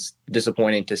 it's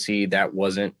disappointing to see that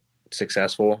wasn't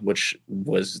successful, which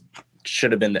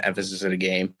should have been the emphasis of the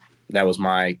game. That was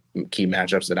my key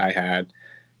matchups that I had,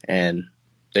 and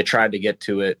they tried to get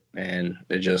to it, and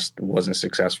it just wasn't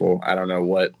successful. I don't know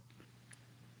what.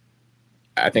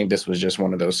 I think this was just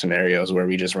one of those scenarios where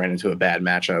we just ran into a bad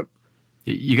matchup.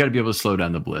 You got to be able to slow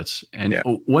down the blitz. And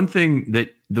one thing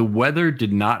that the weather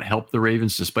did not help the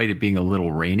Ravens, despite it being a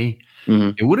little rainy.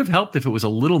 Mm-hmm. It would have helped if it was a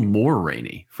little more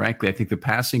rainy. Frankly, I think the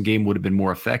passing game would have been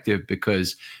more effective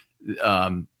because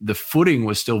the footing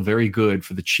was still very good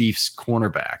for the Chiefs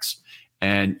cornerbacks.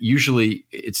 And usually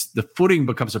the footing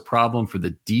becomes a problem for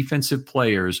the defensive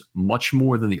players much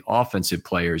more than the offensive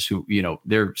players who,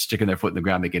 they're sticking their foot in the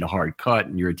ground, making a hard cut,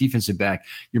 and you're a defensive back,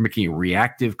 you're making a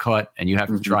reactive cut, and you have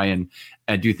to try and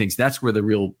do things. That's where the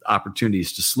real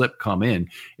opportunities to slip come in.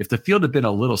 If the field had been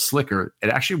a little slicker, it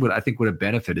actually would have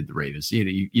benefited the Ravens.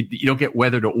 You don't get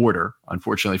weather to order,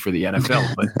 unfortunately, for the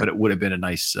NFL, but it would have been a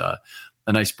nice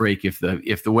break if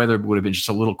the weather would have been just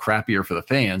a little crappier for the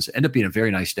fans. Ended up being a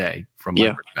very nice day from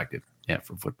my perspective. Yeah,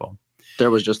 from football.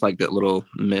 There was just like that little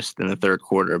mist in the third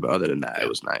quarter, but other than that, it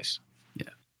was nice. Yeah.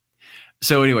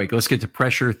 So anyway, let's get to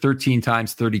pressure. 13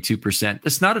 times, 32%.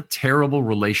 That's not a terrible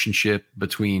relationship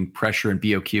between pressure and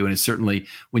BOQ, and it's certainly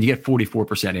when you get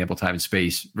 44% ample time and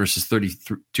space versus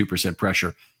 32%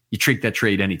 pressure, you treat that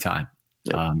trade anytime.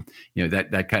 Yep.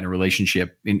 That kind of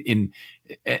relationship you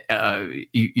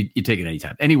take it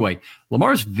anytime. Anyway,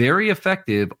 Lamar's very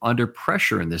effective under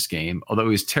pressure in this game, although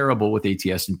he was terrible with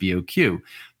ATS and BOQ.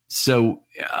 So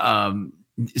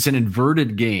it's an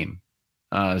inverted game.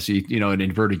 So an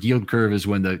inverted yield curve is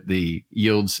when the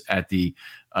yields at the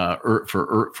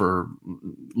for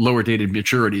lower dated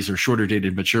maturities or shorter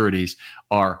dated maturities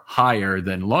are higher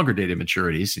than longer dated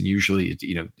maturities, and usually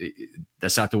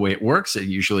that's not the way it works. And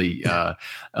usually the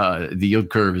yield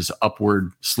curve is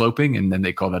upward sloping, and then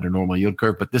they call that a normal yield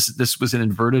curve. But this was an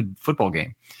inverted football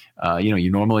game.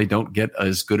 You normally don't get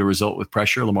as good a result with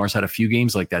pressure. Lamar's had a few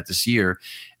games like that this year,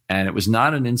 and it was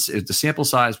not the sample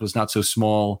size was not so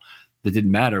small that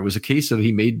didn't matter. It was a case of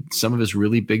he made some of his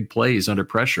really big plays under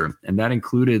pressure, and that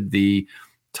included the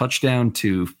touchdown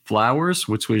to Flowers,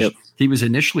 which was he was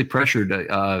initially pressured.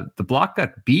 The block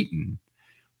got beaten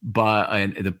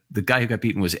by the guy who got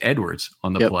beaten was Edwards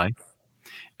on the play,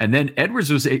 and then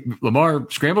Lamar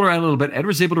scrambled around a little bit.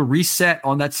 Edwards was able to reset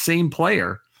on that same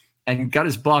player and got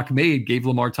his block made. Gave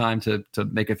Lamar time to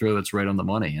make a throw that's right on the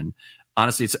money. And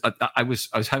honestly, I was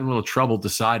having a little trouble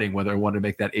deciding whether I wanted to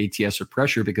make that ATS or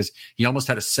pressure because he almost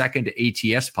had a second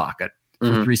ATS pocket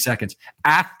for 3 seconds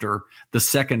after the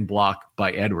second block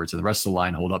by Edwards, and the rest of the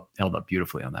line held up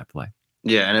beautifully on that play.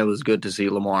 Yeah, and it was good to see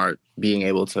Lamar being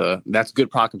able to. That's good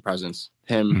pocket presence.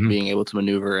 Him being able to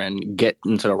maneuver and get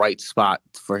into the right spot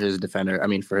for his defender. I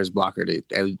mean, for his blocker to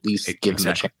at least give him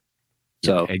a chance.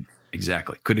 So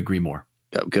exactly, could agree more.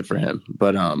 Yeah, good for him,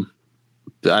 but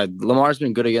Lamar's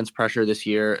been good against pressure this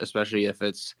year, especially if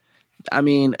it's. I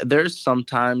mean, there's some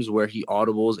times where he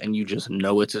audibles and you just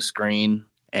know it's a screen,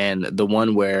 and the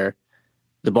one where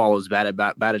the ball was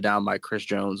batted down by Chris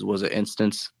Jones was an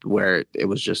instance where it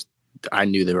was just, I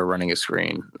knew they were running a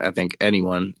screen. I think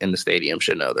anyone in the stadium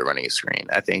should know they're running a screen.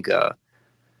 I think, I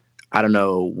don't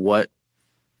know what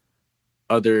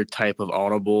other type of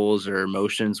audibles or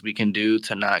motions we can do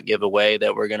to not give away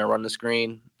that we're going to run the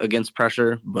screen against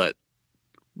pressure, but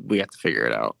we have to figure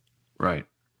it out. Right.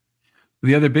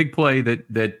 The other big play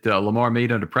that Lamar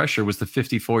made under pressure was the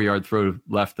 54-yard throw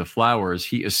left to Flowers.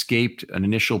 He escaped an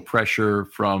initial pressure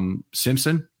from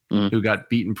Simpson, who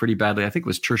got beaten pretty badly. I think it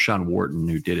was Tershawn Wharton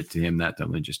who did it to him that time.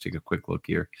 Let me just take a quick look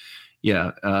here. Yeah,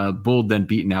 Bull then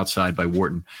beaten outside by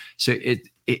Wharton. So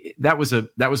that was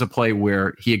a play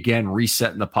where he again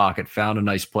reset in the pocket, found a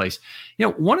nice place. You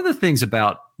know, one of the things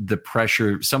about the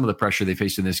pressure, some of the pressure they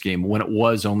faced in this game when it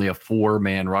was only a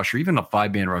 4-man rush or even a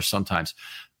 5-man rush sometimes,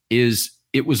 is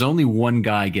it was only one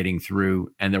guy getting through,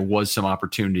 and there was some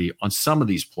opportunity on some of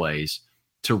these plays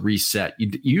to reset.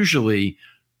 Usually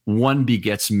one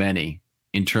begets many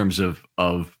in terms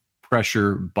of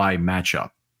pressure by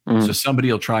matchup. So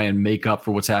somebody will try and make up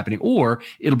for what's happening, or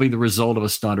it'll be the result of a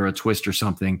stunt or a twist or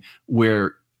something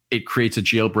where it creates a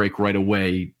jailbreak right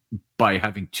away by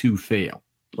having 2 fail.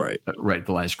 Right at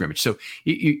the line of scrimmage. So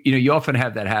you often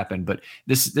have that happen, but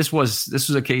this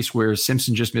was a case where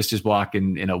Simpson just missed his block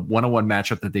in a 1-on-1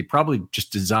 matchup that they probably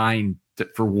just designed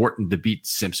for Wharton to beat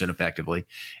Simpson effectively,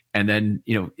 and then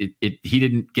he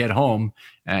didn't get home,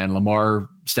 and Lamar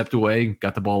stepped away,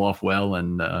 got the ball off well,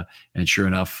 and sure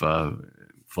enough,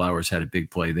 Flowers had a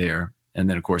big play there, and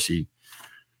then of course he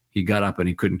got up and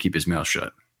he couldn't keep his mouth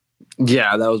shut.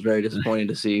 Yeah, that was very disappointing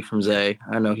to see from Zay.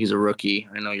 I know he's a rookie.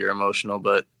 I know you're emotional,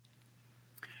 but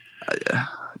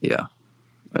yeah,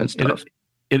 that's tough.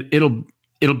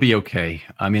 It'll be okay.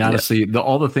 I mean, honestly,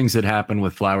 all the things that happened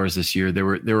with Flowers this year, there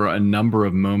were a number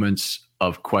of moments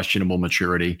of questionable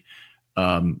maturity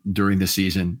during the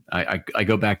season. I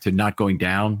go back to not going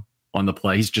down on the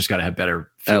play. He's just got to have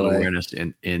better field awareness.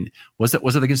 In was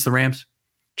it against the Rams?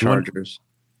 Chargers.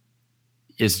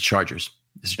 It's the Chargers.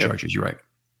 It's the Chargers. You're right.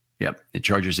 Yep, the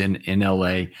Chargers in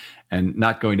LA, and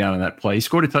not going down on that play. He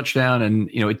scored a touchdown, and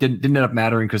it didn't end up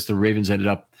mattering because the Ravens ended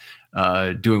up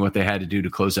doing what they had to do to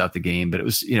close out the game. But it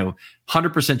was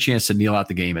 100% chance to kneel out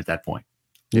the game at that point.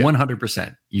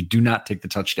 100%. You do not take the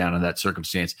touchdown in that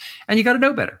circumstance, and you got to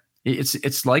know better.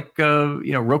 It's like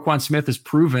Roquan Smith has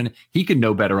proven he can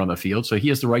know better on the field, so he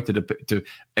has the right to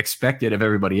expect it of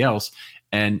everybody else.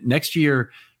 And next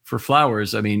year for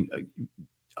Flowers, I mean,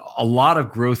 a lot of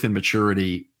growth and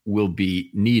maturity will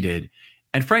be needed.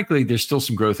 And frankly, there's still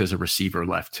some growth as a receiver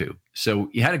left too. So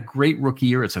you had a great rookie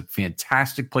year. It's a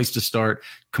fantastic place to start,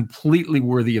 completely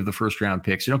worthy of the first round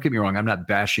pick. So don't get me wrong. I'm not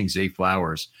bashing Zay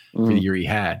Flowers for the year he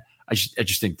had. I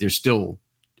just think there's still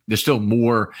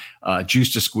more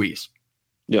juice to squeeze.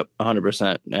 Yep.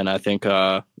 100%. And I think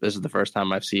this is the first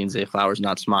time I've seen Zay Flowers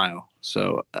not smile.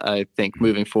 So I think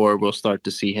moving forward, we'll start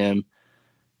to see him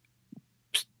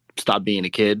stop being a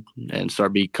kid and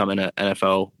start becoming an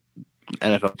NFL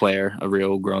player, a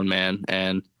real grown man.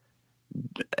 And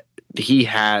he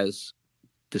has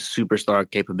the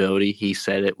superstar capability. He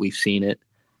said it. We've seen it.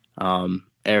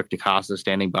 Eric DeCosta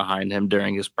standing behind him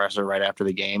during his presser right after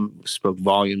the game spoke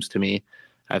volumes to me.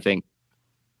 I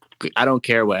don't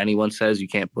care what anyone says. You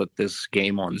can't put this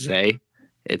game on Zay.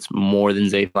 It's more than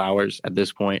Zay Flowers at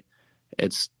this point.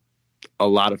 It's a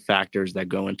lot of factors that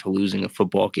go into losing a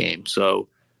football game. So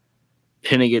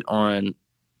pinning it on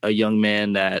a young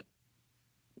man that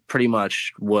pretty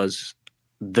much was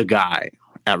the guy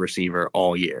at receiver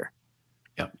all year,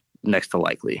 next to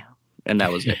Likely, and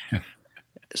that was it.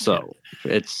 So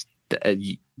it's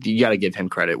you got to give him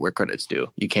credit where credit's due.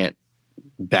 You can't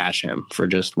bash him for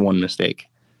just one mistake.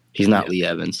 He's not Lee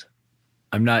Evans.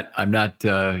 I'm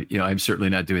certainly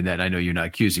not doing that. I know you're not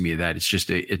accusing me of that. It's just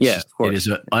it is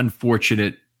an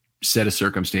unfortunate set of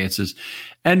circumstances,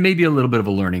 and maybe a little bit of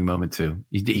a learning moment too.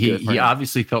 He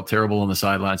obviously felt terrible on the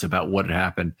sidelines about what had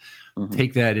happened.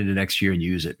 Take that into next year and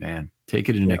use it, man. Take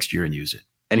it into next year and use it.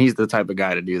 And he's the type of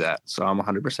guy to do that. So I'm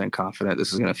 100% confident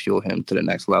this is going to fuel him to the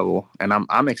next level. And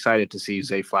I'm excited to see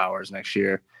Zay Flowers next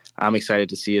year. I'm excited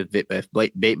to see if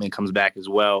Bateman comes back as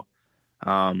well.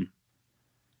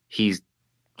 He's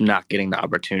not getting the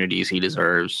opportunities he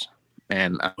deserves.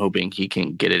 And I'm hoping he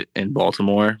can get it in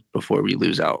Baltimore before we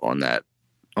lose out on that.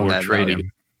 Or trade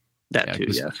him. That too,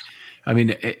 yes. I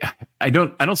mean, I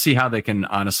don't see how they can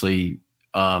honestly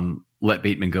let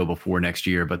Bateman go before next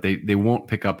year, but they won't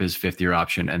pick up his 5th-year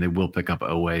option, and they will pick up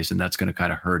Owais, and that's going to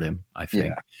kind of hurt him, I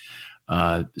think.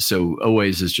 So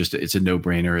always is just, it's a no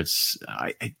brainer.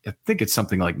 I think it's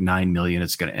something like $9 million.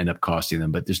 It's going to end up costing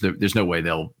them, but there's no way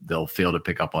they'll fail to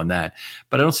pick up on that.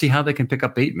 But I don't see how they can pick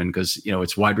up Bateman because,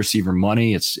 it's wide receiver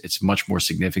money. It's much more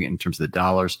significant in terms of the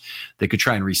dollars. They could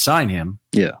try and re-sign him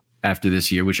after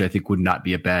this year, which I think would not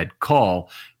be a bad call,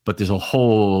 but there's a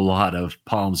whole lot of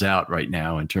palms out right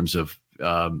now in terms of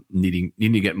needing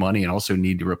to get money and also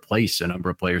need to replace a number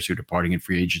of players who are departing in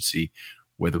free agency,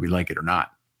 whether we like it or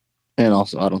not. And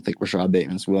also, I don't think Rashad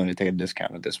Bateman's willing to take a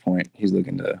discount at this point. He's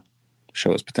looking to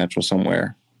show his potential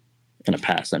somewhere in a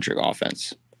pass-centric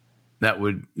offense. That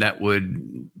would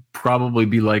probably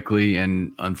be likely,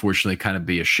 and unfortunately, kind of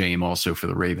be a shame also for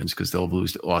the Ravens because they'll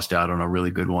have lost out on a really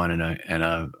good one and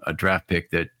a draft pick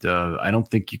that I don't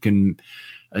think you can.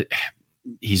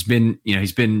 He's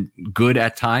been good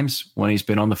at times when he's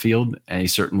been on the field, and he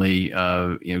certainly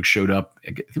showed up.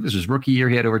 I think it was his rookie year.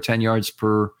 He had over 10 yards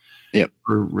per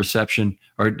reception,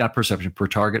 or not per reception, per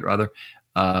target rather,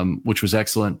 which was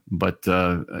excellent. But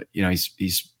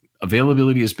he's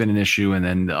availability has been an issue, and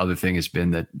then the other thing has been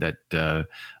that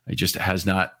he just has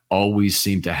not always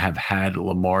seemed to have had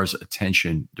Lamar's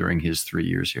attention during his 3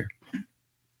 years here.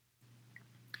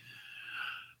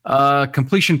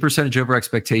 Completion percentage over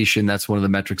expectation. That's one of the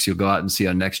metrics you'll go out and see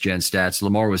on Next Gen Stats.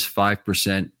 Lamar was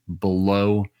 5%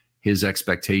 below his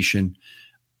expectation.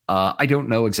 I don't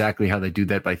know exactly how they do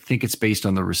that, but I think it's based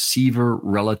on the receiver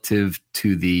relative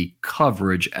to the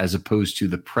coverage as opposed to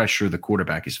the pressure the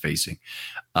quarterback is facing.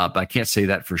 But I can't say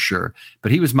that for sure.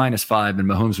 But he was -5 and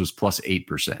Mahomes was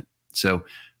 +8%. So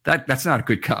that's not a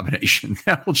good combination.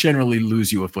 That will generally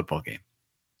lose you a football game.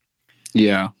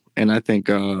 Yeah, and I think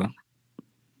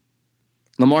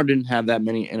Lamar didn't have that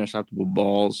many interceptable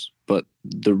balls, but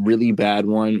the really bad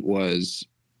one was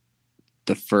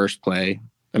the first play.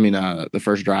 The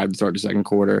first drive to start the second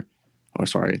quarter.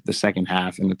 The second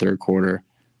half in the third quarter.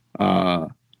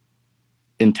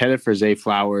 Intended for Zay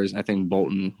Flowers. I think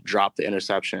Bolton dropped the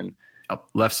interception.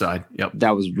 Left side. Yep.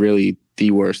 That was really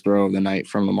the worst throw of the night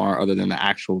from Lamar, other than the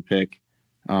actual pick.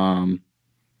 What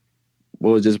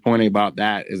was disappointing about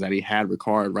that is that he had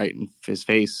Ricard right in his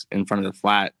face in front of the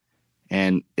flat,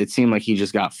 and it seemed like he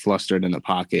just got flustered in the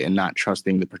pocket and not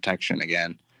trusting the protection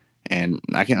again. And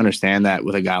I can understand that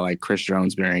with a guy like Chris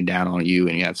Jones bearing down on you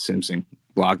and you have Simpson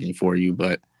blocking for you,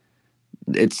 but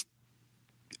it's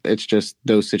just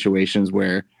those situations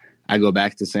where I go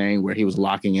back to saying where he was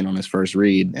locking in on his first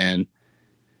read, and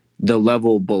the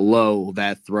level below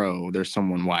that throw, there's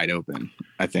someone wide open.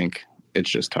 I think it's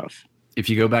just tough. If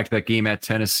you go back to that game at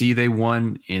Tennessee, they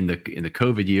won in the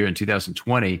COVID year in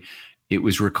 2020. It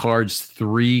was Ricard's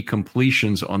 3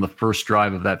 completions on the first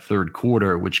drive of that third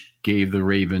quarter, which gave the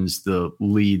Ravens the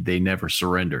lead they never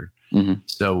surrendered. Mm-hmm.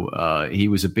 So he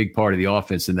was a big part of the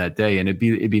offense in that day, and it'd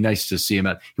be nice to see him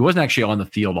out. He wasn't actually on the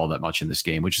field all that much in this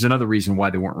game, which is another reason why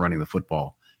they weren't running the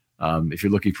football. If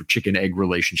you're looking for chicken egg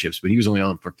relationships, but he was only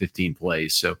on for 15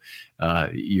 plays. So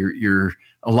you're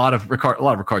a lot of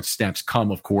Ricard's snaps come,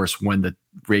 of course, when the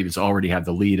Ravens already have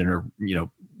the lead and are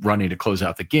running to close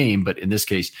out the game. But in this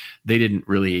case, they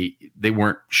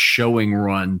weren't showing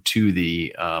run to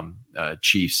the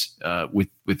Chiefs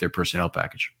with their personnel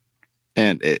package.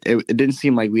 And it didn't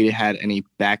seem like we had any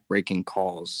back-breaking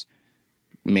calls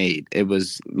made. It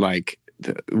was like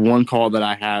the one call that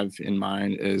I have in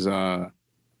mind is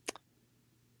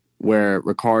where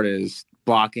Ricard is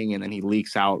blocking and then he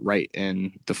leaks out right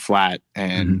in the flat.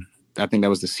 And I think that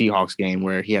was the Seahawks game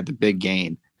where he had the big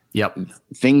gain. Yep.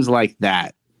 Things like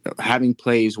that. Having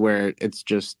plays where it's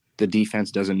just the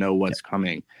defense doesn't know what's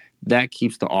coming, that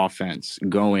keeps the offense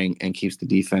going and keeps the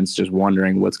defense just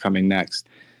wondering what's coming next.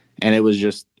 And it was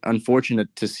just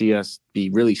unfortunate to see us be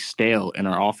really stale in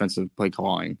our offensive play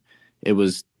calling.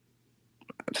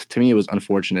 To me, it was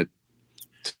unfortunate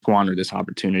to squander this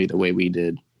opportunity the way we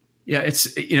did. Yeah,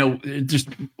 it's, just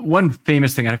one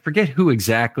famous thing. I forget who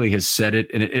exactly has said it,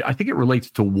 and I think it relates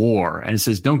to war. And it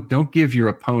says, don't give your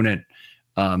opponent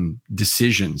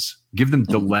decisions, give them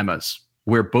dilemmas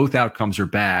where both outcomes are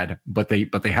bad, but they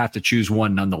have to choose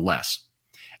one nonetheless.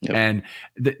 Yep. And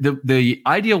the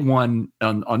ideal one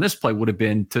on this play would have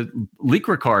been to leak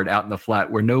Ricard out in the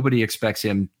flat where nobody expects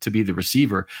him to be the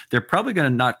receiver. They're probably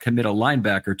going to not commit a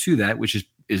linebacker to that, which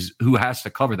is who has to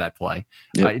cover that play.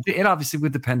 Yep. It obviously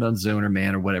would depend on zone or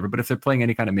man or whatever, but if they're playing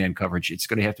any kind of man coverage, it's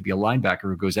going to have to be a linebacker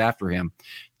who goes after him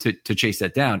to chase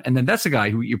that down. And then that's a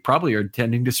guy who you probably are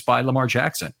intending to spy Lamar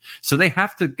Jackson. So they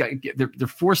have to, they're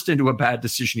forced into a bad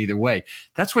decision either way.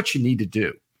 That's what you need to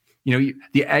do.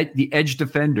 The edge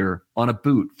defender on a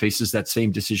boot faces that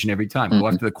same decision every time. Go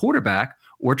after the quarterback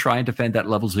or try and defend that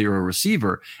level 0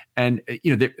 receiver. And,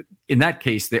 in that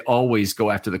case, they always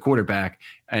go after the quarterback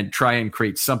and try and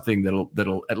create something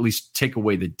that'll at least take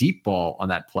away the deep ball on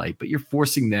that play. But you're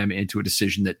forcing them into a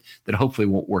decision that hopefully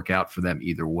won't work out for them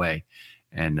either way.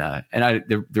 And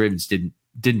the Ravens didn't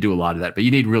do a lot of that, but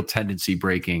you need real tendency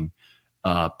breaking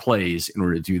plays in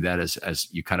order to do that, as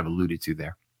you kind of alluded to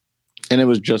there. And it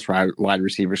was just wide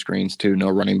receiver screens too, no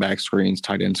running back screens,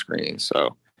 tight end screens.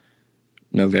 So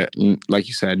no, like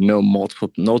you said, no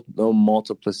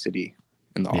multiplicity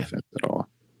in the offense at all.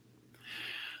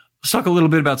 Let's talk a little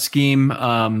bit about scheme.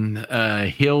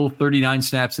 Hill 39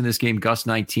 snaps in this game, Gus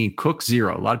 19, Cook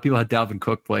 0. A lot of people had Dalvin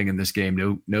Cook playing in this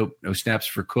game. No snaps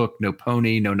for Cook, no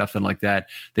Pony, no nothing like that.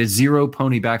 There's 0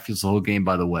 Pony backfields the whole game,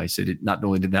 by the way. So not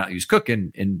only did not use Cook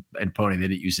and Pony, they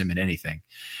didn't use him in anything.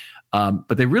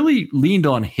 But they really leaned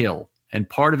on Hill. And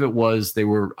part of it was they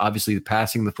were obviously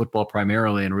passing the football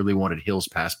primarily and really wanted Hill's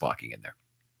pass blocking in there.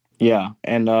 Yeah,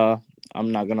 and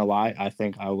I'm not going to lie. I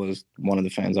think I was one of the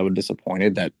fans that was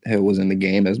disappointed that Hill was in the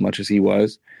game as much as he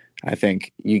was. I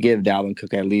think you give Dalvin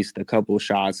Cook at least a couple of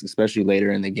shots, especially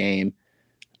later in the game.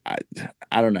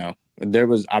 I don't know. There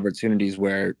was opportunities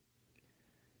where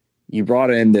you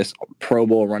brought in this Pro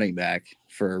Bowl running back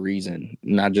for a reason,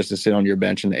 not just to sit on your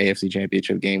bench in the AFC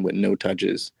Championship game with no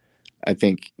touches. I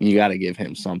think you got to give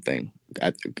him something.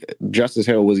 Justice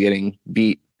Hill was getting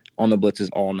beat on the blitzes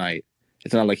all night.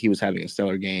 It's not like he was having a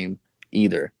stellar game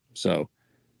either. So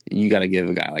you got to give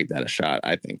a guy like that a shot,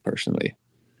 I think, personally.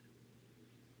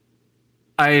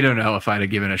 I don't know if I'd have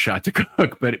given a shot to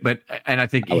Cook, but I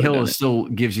think Hill still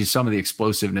gives you some of the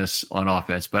explosiveness on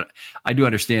offense. But I do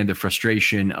understand the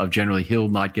frustration of generally Hill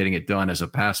not getting it done as a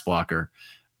pass blocker,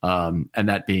 and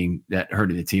that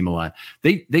hurting the team a lot.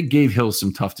 They gave Hill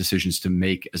some tough decisions to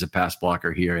make as a pass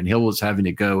blocker here, and Hill was having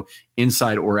to go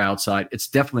inside or outside. It's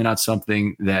definitely not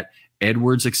something that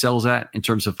Edwards excels at in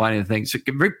terms of finding the things. It's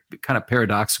very kind of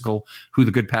paradoxical who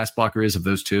the good pass blocker is of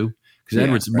those two. Because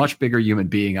Edwards is a much bigger human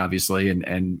being, obviously,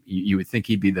 and you would think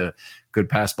he'd be the good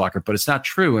pass blocker, but it's not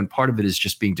true. And part of it is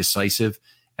just being decisive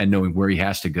and knowing where he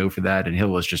has to go for that. And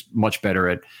Hill is just much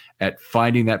better at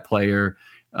finding that player,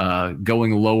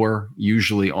 going lower,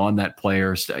 usually on that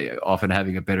player, often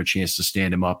having a better chance to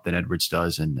stand him up than Edwards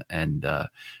does, and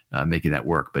making that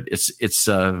work. But it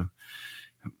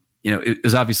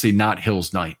was obviously not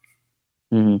Hill's night.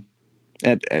 Mm-hmm.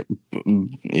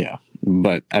 Yeah,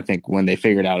 but I think when they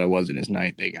figured out it wasn't his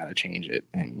night, they got to change it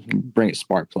and bring a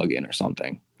spark plug in or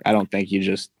something. I don't think you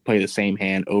just play the same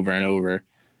hand over and over.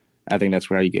 I think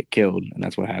that's where you get killed, and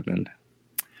that's what happened.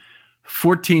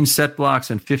 14 set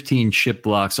blocks and 15 chip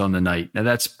blocks on the night. Now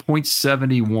that's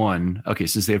 0.71. Okay,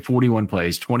 since they have 41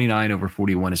 plays, 29 over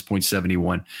 41 is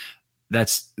 0.71.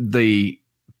 That's the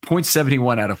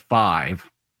 0.71 out of 5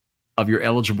 of your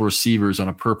eligible receivers on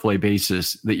a per play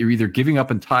basis that you're either giving up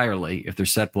entirely if they're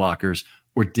set blockers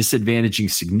or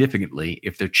disadvantaging significantly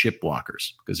if they're chip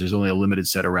blockers, because there's only a limited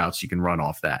set of routes you can run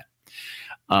off that.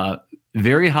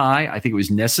 Very high. I think it was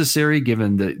necessary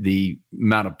given the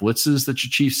amount of blitzes that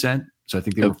your Chiefs sent. So I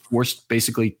think they were forced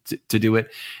basically to do it,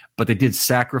 but they did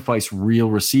sacrifice real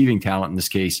receiving talent in this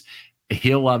case.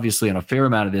 Hill, obviously, on a fair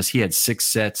amount of this, he had 6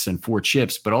 sets and 4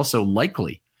 chips, but also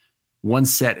likely 1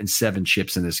 set and 7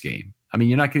 chips in this game. I mean,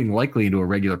 you're not getting likely into a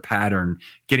regular pattern,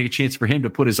 getting a chance for him to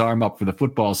put his arm up for the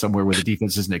football somewhere where the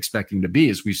defense isn't expecting to be,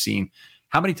 as we've seen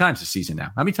how many times this season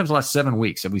now? How many times the last 7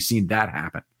 weeks have we seen that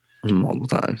happen? Multiple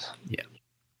times. Yeah.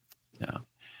 No.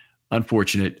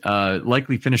 Unfortunate.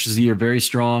 Likely finishes the year very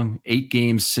strong. 8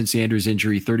 games since Andrews'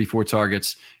 injury, 34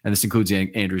 targets, and this includes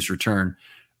Andrews' return.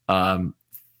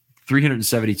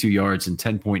 372 yards and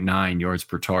 10.9 yards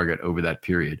per target over that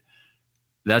period.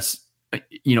 That's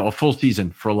a full season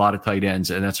for a lot of tight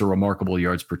ends, and that's a remarkable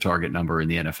yards per target number in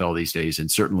the NFL these days. And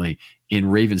certainly in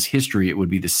Ravens history, it would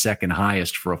be the second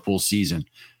highest for a full season,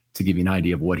 to give you an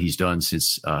idea of what he's done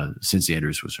since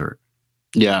Andrews was hurt.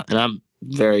 Yeah, and I'm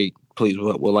very pleased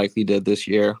with what Likely did this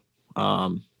year.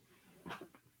 I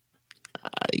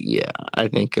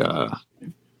think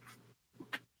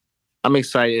I'm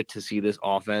excited to see this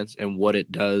offense and what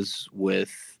it does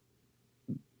with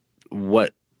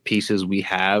what pieces we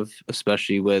have,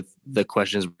 especially with the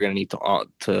questions we're going to need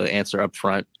to answer up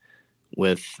front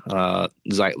with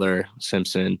Zeitler,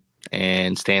 Simpson,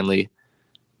 and Stanley.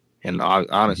 And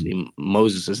honestly,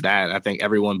 Moses is that. I think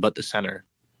everyone but the center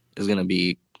is going to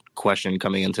be questioned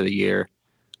coming into the year.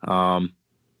 I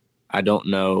don't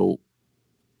know.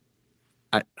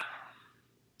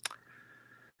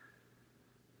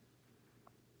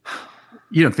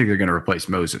 You don't think they're going to replace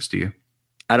Moses, do you?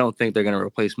 I don't think they're going to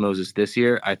replace Moses this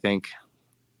year. I think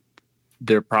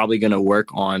they're probably going to work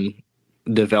on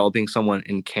developing someone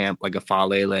in camp like a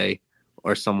Falele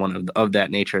or someone of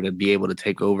that nature to be able to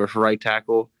take over for right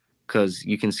tackle, because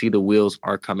you can see the wheels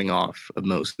are coming off of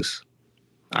Moses,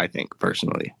 I think,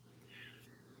 personally.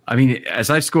 I mean, as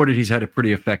I've scored it, he's had a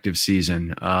pretty effective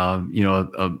season. A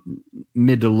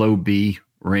mid to low B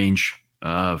range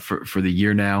for the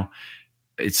year now.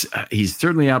 He's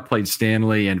certainly outplayed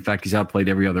Stanley. And in fact, he's outplayed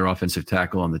every other offensive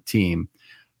tackle on the team.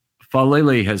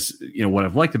 Falele has, what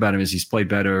I've liked about him is he's played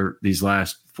better these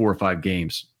last 4 or 5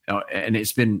 games. And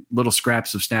it's been little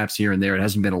scraps of snaps here and there. It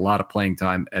hasn't been a lot of playing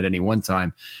time at any one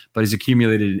time, but he's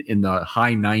accumulated in the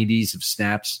high 90s of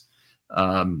snaps.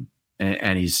 And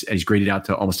he's graded out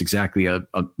to almost exactly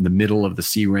the middle of the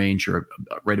C range, or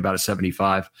right about a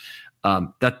 75.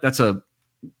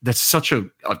 That's such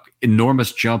a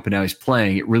enormous jump in how he's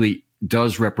playing. It really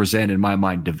does represent, in my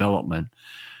mind, development.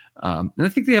 And I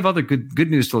think they have other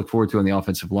good news to look forward to on the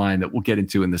offensive line that we'll get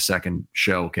into in the second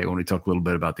show, okay, when we talk a little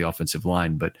bit about the offensive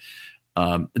line. But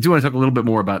I do want to talk a little bit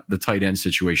more about the tight end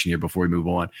situation here before we move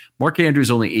on. Mark Andrews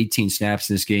only 18 snaps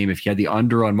in this game. If you had the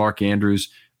under on Mark Andrews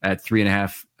at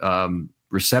 3.5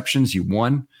 receptions, you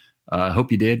won. I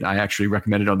hope you did. I actually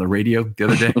recommended on the radio the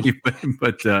other day,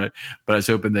 but I was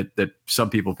hoping that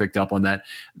some people picked up on that.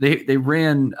 They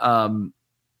ran,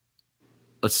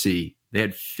 let's see, they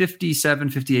had 57,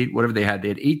 58, whatever they had. They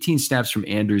had 18 snaps from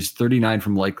Andrews, 39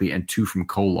 from Likely, and 2 from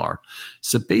Kolar.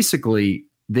 So basically,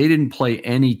 they didn't play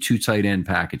any 2 tight end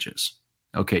packages.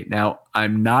 Okay, now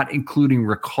I'm not including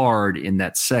Ricard in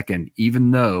that second,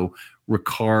 even though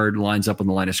Ricard lines up on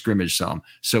the line of scrimmage some.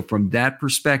 So from that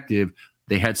perspective,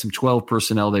 they had some 12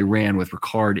 personnel they ran with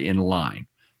Ricard in line.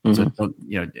 Mm-hmm. So,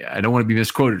 I don't want to be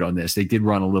misquoted on this. They did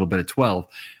run a little bit of 12,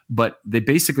 but they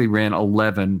basically ran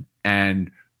 11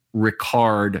 and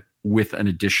Ricard with an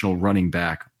additional running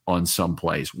back on some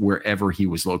plays, wherever he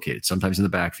was located, sometimes in the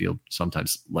backfield,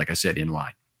 sometimes, like I said, in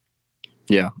line.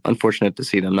 Yeah, unfortunate to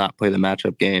see them not play the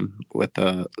matchup game with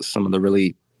some of the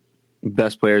really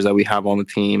best players that we have on the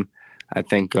team. I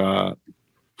think them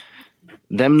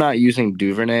not using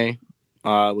Duvernay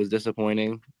was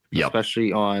disappointing,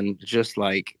 especially on just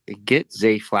like get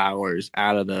Zay Flowers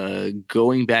out of the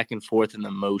going back and forth in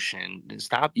the motion.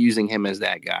 Stop using him as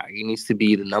that guy. He needs to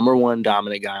be the number one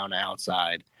dominant guy on the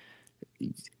outside.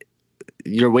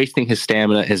 You're wasting his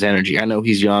stamina, his energy. I know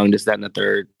he's young, this, that, and the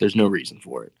third. There's no reason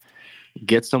for it.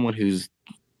 Get someone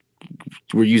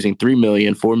we're using $3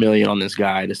 million, $4 million on this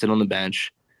guy to sit on the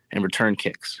bench and return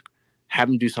kicks. Have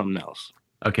him do something else.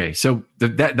 Okay, so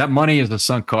that money is a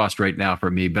sunk cost right now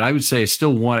for me, but I would say I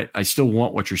still want it. I still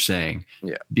want what you're saying,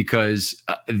 because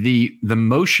the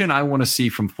motion I want to see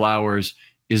from Flowers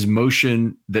is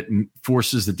motion that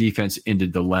forces the defense into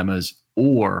dilemmas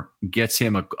or gets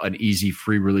him an easy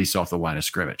free release off the line of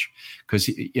scrimmage. Because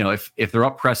if they're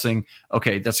up pressing,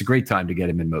 okay, that's a great time to get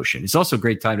him in motion. It's also a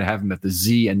great time to have him at the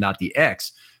Z and not the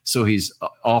X, so he's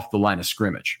off the line of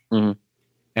scrimmage. Mm-hmm.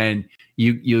 And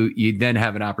you then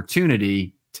have an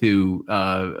opportunity to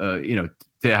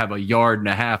have a yard and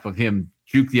a half of him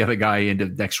juke the other guy into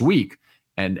next week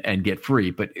and get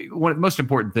free. But one of the most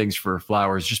important things for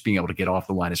Flowers is just being able to get off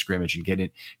the line of scrimmage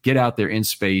and get out there in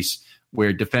space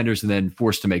where defenders are then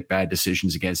forced to make bad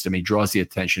decisions against him. He draws the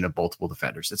attention of multiple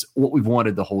defenders. That's what we've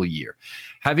wanted the whole year.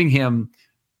 Having him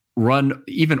run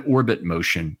even orbit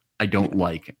motion, I don't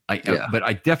like. But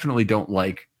I definitely don't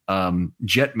like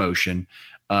jet motion.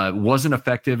 Wasn't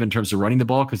effective in terms of running the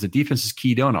ball because the defense is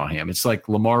keyed on him. It's like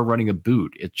Lamar running a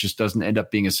boot. It just doesn't end up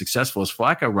being as successful as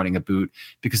Flacco running a boot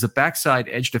because the backside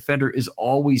edge defender is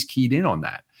always keyed in on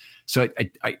that. So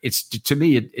it's to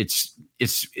me, it's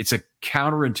a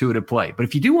counterintuitive play. But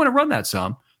if you do want to run that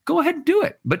some, go ahead and do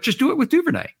it. But just do it with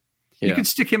Duvernay. Yeah. You can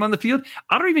stick him on the field.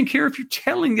 I don't even care if you're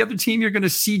telling the other team you're going to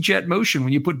see jet motion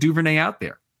when you put Duvernay out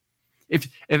there. If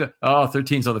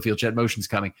 13's on the field, jet motion's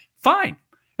coming. Fine.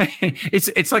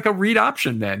 It's like a read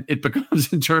option. Then it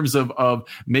becomes in terms of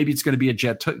maybe it's going to be a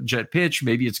jet pitch,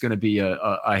 maybe it's going to be a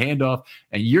handoff,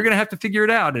 and you're going to have to figure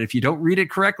it out. And if you don't read it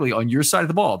correctly on your side of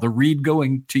the ball, the read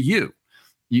going to you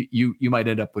might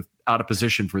end up with out of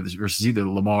position for this versus either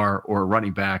Lamar or a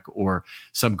running back or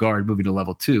some guard moving to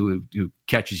level 2 who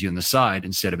catches you in the side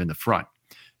instead of in the front.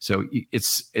 So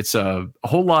it's a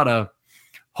whole lot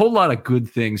of good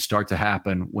things start to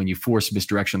happen when you force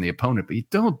misdirection on the opponent, but you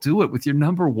don't do it with your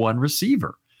number one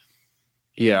receiver.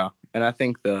 Yeah. And I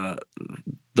think the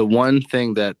one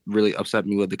thing that really upset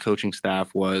me with the coaching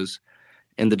staff was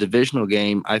in the divisional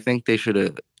game, I think they should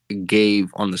have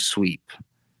gave on the sweep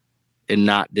and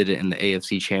not did it in the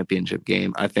AFC championship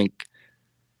game. I think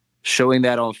showing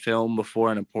that on film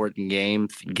before an important game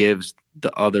gives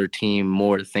the other team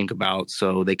more to think about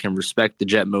so they can respect the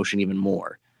jet motion even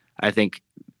more. I think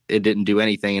it didn't do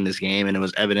anything in this game, and it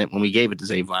was evident when we gave it to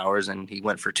Zay Flowers and he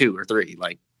went for 2 or 3.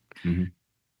 Like,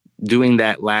 doing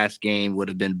that last game would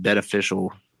have been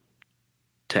beneficial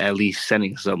to at least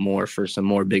setting us up more for some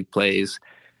more big plays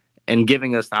and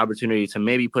giving us the opportunity to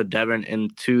maybe put Devin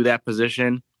into that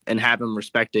position and have him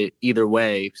respect it either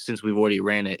way, since we've already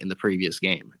ran it in the previous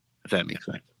game, if that makes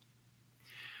sense.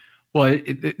 Well,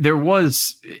 there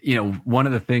was, one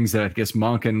of the things that I guess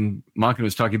Monken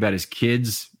was talking about his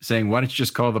kids, saying, why don't you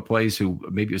just call the plays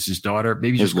maybe it was his daughter,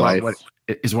 maybe his just wife. call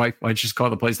his wife, why don't you just call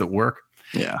the plays that work?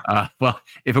 Yeah. Well,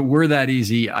 if it were that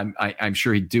easy, I'm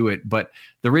sure he'd do it. But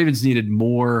the Ravens needed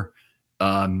more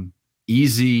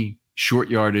easy, short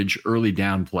yardage, early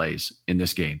down plays in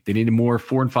this game. They needed more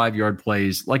 4 and 5 yard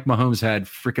plays like Mahomes had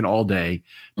freaking all day.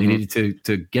 They needed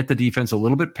to get the defense a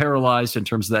little bit paralyzed in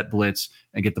terms of that blitz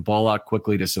and get the ball out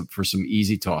quickly for some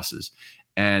easy tosses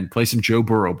and play some Joe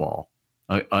Burrow ball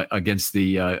against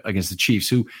the Chiefs,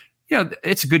 who,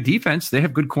 it's a good defense. They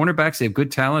have good cornerbacks. They have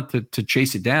good talent to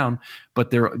chase it down.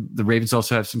 But the Ravens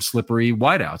also have some slippery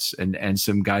wideouts and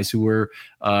some guys who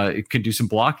can do some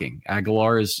blocking.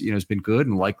 Aguilar has been good,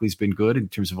 and Likely's been good in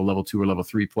terms of a level 2 or level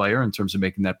 3 player in terms of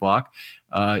making that block.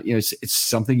 It's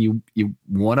something you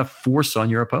want to force on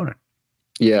your opponent.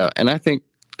 Yeah, and I think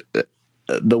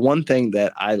the one thing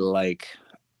that I like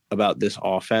about this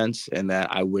offense and that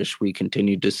I wish we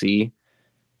continued to see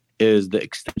is the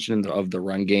extension of the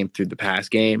run game through the pass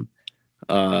game.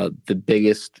 The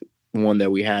biggest one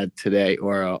that we had today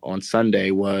or on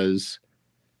Sunday was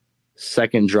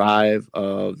second drive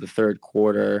of the third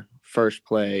quarter, first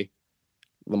play,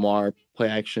 Lamar play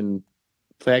action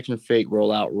fake,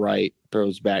 roll out right,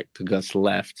 throws back to Gus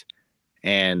left.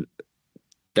 And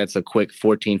that's a quick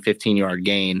 14, 15-yard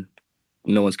gain.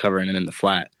 No one's covering it in the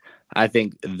flat. I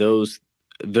think those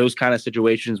kind of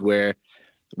situations where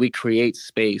we create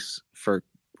space for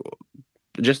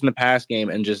just in the pass game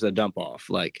and just a dump off,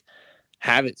 like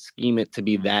have it, scheme it to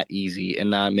be that easy and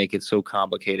not make it so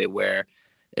complicated where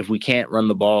if we can't run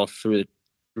the ball through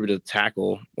the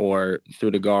tackle or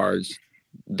through the guards,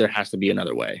 there has to be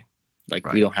another way. Like,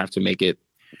 right. We don't have to make it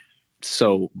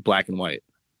so black and white.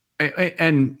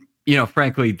 And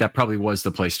frankly, that probably was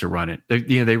the place to run it.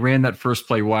 They ran that first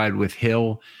play wide with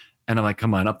Hill, and I'm like,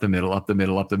 come on, up the middle.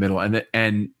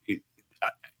 And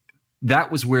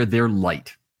that was where they're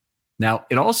light. Now,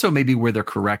 it also may be where they're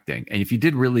correcting. And if you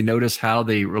did really notice how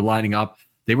they were lining up,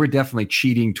 they were definitely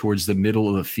cheating towards the middle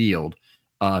of the field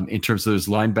in terms of those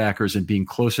linebackers and being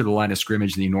closer to the line of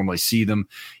scrimmage than you normally see them.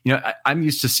 I'm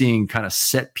used to seeing kind of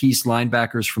set piece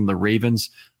linebackers from the Ravens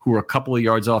who are a couple of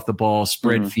yards off the ball,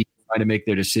 spread feet, trying to make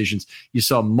their decisions. You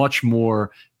saw much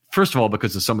more, first of all,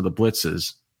 because of some of the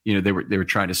blitzes. They were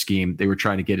trying to scheme. They were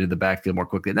trying to get into the backfield more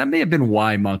quickly. And that may have been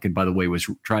why Monken, by the way, was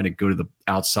trying to go to the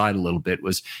outside a little bit.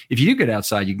 Was if you do get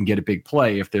outside, you can get a big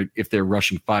play if they're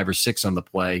rushing 5 or 6 on the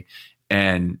play,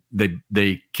 and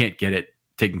they can't get it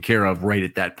taken care of right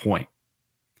at that point.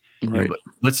 Right. But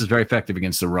blitz is very effective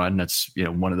against the run. That's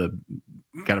one of the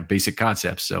kind of basic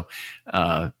concepts. So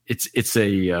it's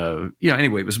a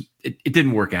anyway, it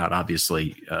didn't work out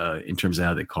obviously in terms of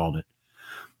how they called it.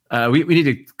 We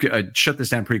need to shut this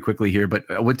down pretty quickly here, but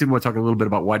I did want to talk a little bit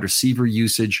about wide receiver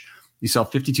usage. You saw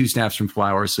 52 snaps from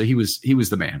Flowers, so he was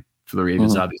the man for the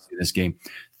Ravens, obviously, in this game.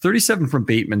 37 from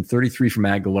Bateman, 33 from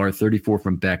Aguilar, 34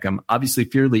 from Beckham. Obviously,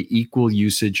 fairly equal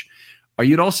usage. Are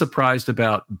you at all surprised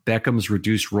about Beckham's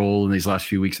reduced role in these last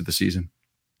few weeks of the season?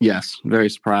 Yes, very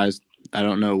surprised. I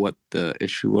don't know what the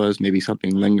issue was. Maybe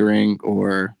something lingering,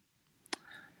 or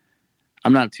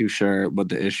I'm not too sure what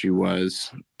the issue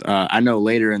was. I know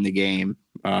later in the game,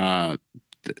 the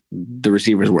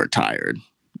receivers were tired.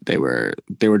 They were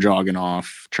jogging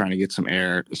off, trying to get some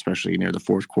air, especially near the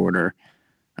fourth quarter.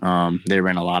 They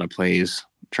ran a lot of plays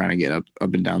trying to get up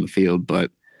and down the field,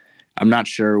 but I'm not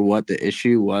sure what the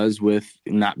issue was with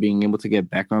not being able to get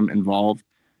Beckham involved.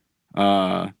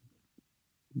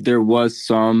 There was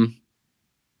some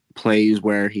plays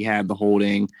where he had the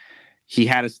holding. He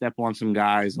had to step on some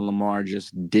guys, and Lamar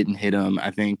just didn't hit him.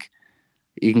 I think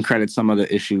you can credit some of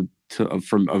the issue of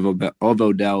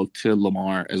Odell to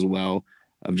Lamar as well,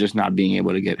 of just not being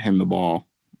able to get him the ball.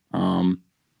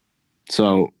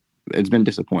 So it's been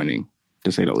disappointing,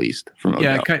 to say the least, from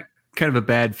Odell. Yeah, kind of a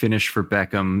bad finish for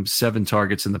Beckham. 7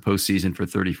 targets in the postseason for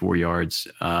 34 yards.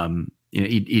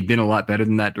 He'd been a lot better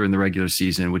than that during the regular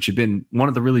season, which had been one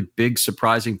of the really big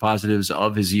surprising positives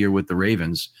of his year with the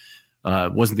Ravens.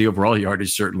 Wasn't the overall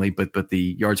yardage certainly, but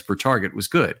the yards per target was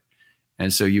good.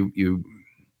 And so you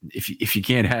if you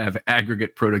can't have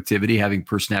aggregate productivity, having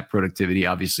per snap productivity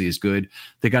obviously is good.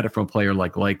 They got it from a player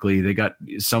like Likely. They got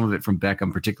some of it from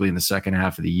Beckham, particularly in the second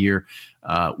half of the year.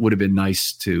 Would have been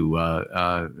nice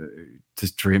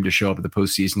for him to show up at the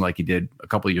postseason like he did a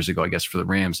couple of years ago, I guess, for the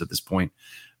Rams at this point.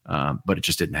 But it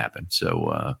just didn't happen.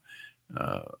 So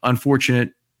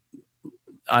unfortunate.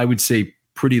 I would say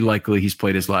pretty likely he's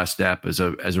played his last step as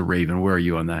a Raven. Where are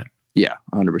you on that? Yeah,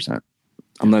 100%.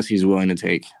 Unless he's willing to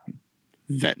take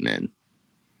vet men.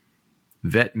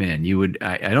 You would.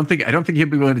 I don't think he'd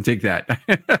be willing to take that.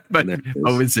 But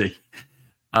I would say.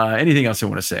 Anything else I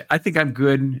want to say? I think I'm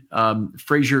good.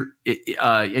 Frazier,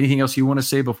 anything else you want to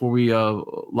say before we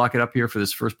lock it up here for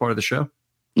this first part of the show?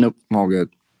 Nope, I'm all good.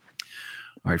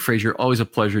 All right, Frazier, always a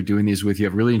pleasure doing these with you.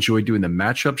 I've really enjoyed doing the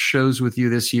matchup shows with you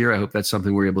this year. I hope that's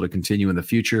something we're able to continue in the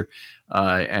future,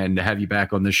 and have you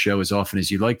back on this show as often as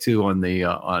you'd like to on the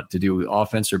to do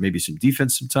offense or maybe some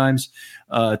defense sometimes.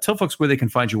 Tell folks where they can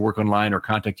find your work online or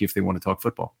contact you if they want to talk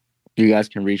football. You guys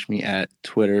can reach me at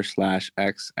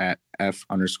Twitter/X at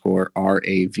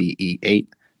F_RAVE8.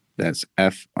 That's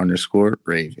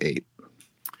F_Rave8.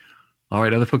 All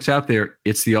right, other folks out there,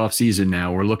 it's the off season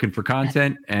now. We're looking for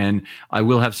content, and I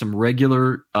will have some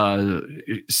regular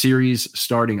series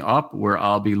starting up where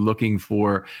I'll be looking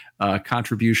for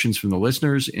contributions from the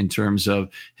listeners in terms of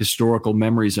historical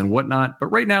memories and whatnot. But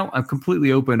right now, I'm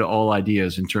completely open to all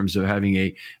ideas in terms of having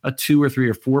a 2 or 3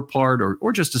 or 4 part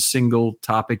or just a single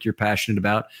topic you're passionate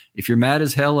about. If you're mad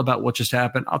as hell about what just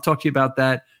happened, I'll talk to you about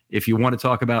that. If you want to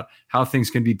talk about how things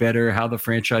can be better, how the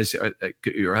franchise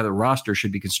or how the roster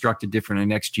should be constructed differently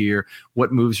next year,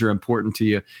 what moves are important to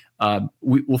you,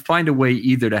 we'll find a way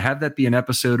either to have that be an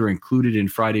episode or included in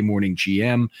Friday Morning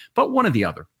GM, but one or the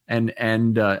other.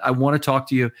 And I want to talk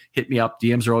to you. Hit me up.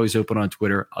 DMs are always open on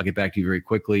Twitter. I'll get back to you very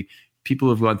quickly.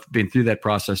 People who've been through that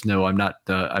process know I'm not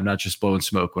just blowing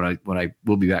smoke when I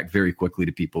will be back very quickly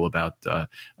to people about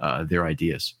their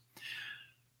ideas.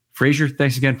 Frazier,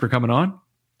 thanks again for coming on.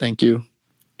 Thank you.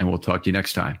 And we'll talk to you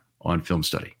next time on Film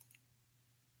Study.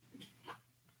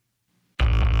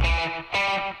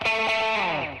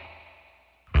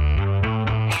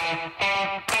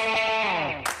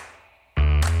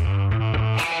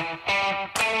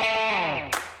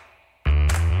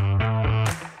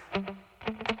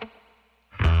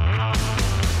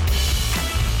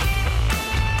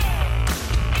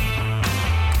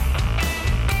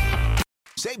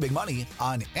 Save big money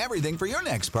on everything for your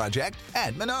next project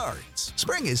at Menards.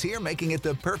 Spring is here, making it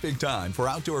the perfect time for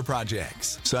outdoor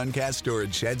projects. Suncast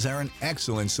storage sheds are an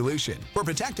excellent solution for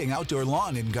protecting outdoor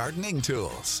lawn and gardening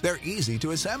tools. They're easy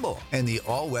to assemble, and the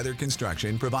all-weather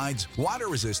construction provides water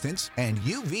resistance and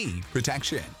UV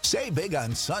protection. Save big on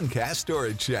Suncast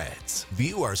storage sheds.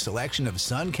 View our selection of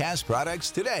Suncast products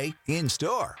today in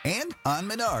store and on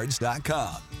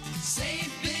Menards.com.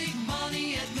 Save big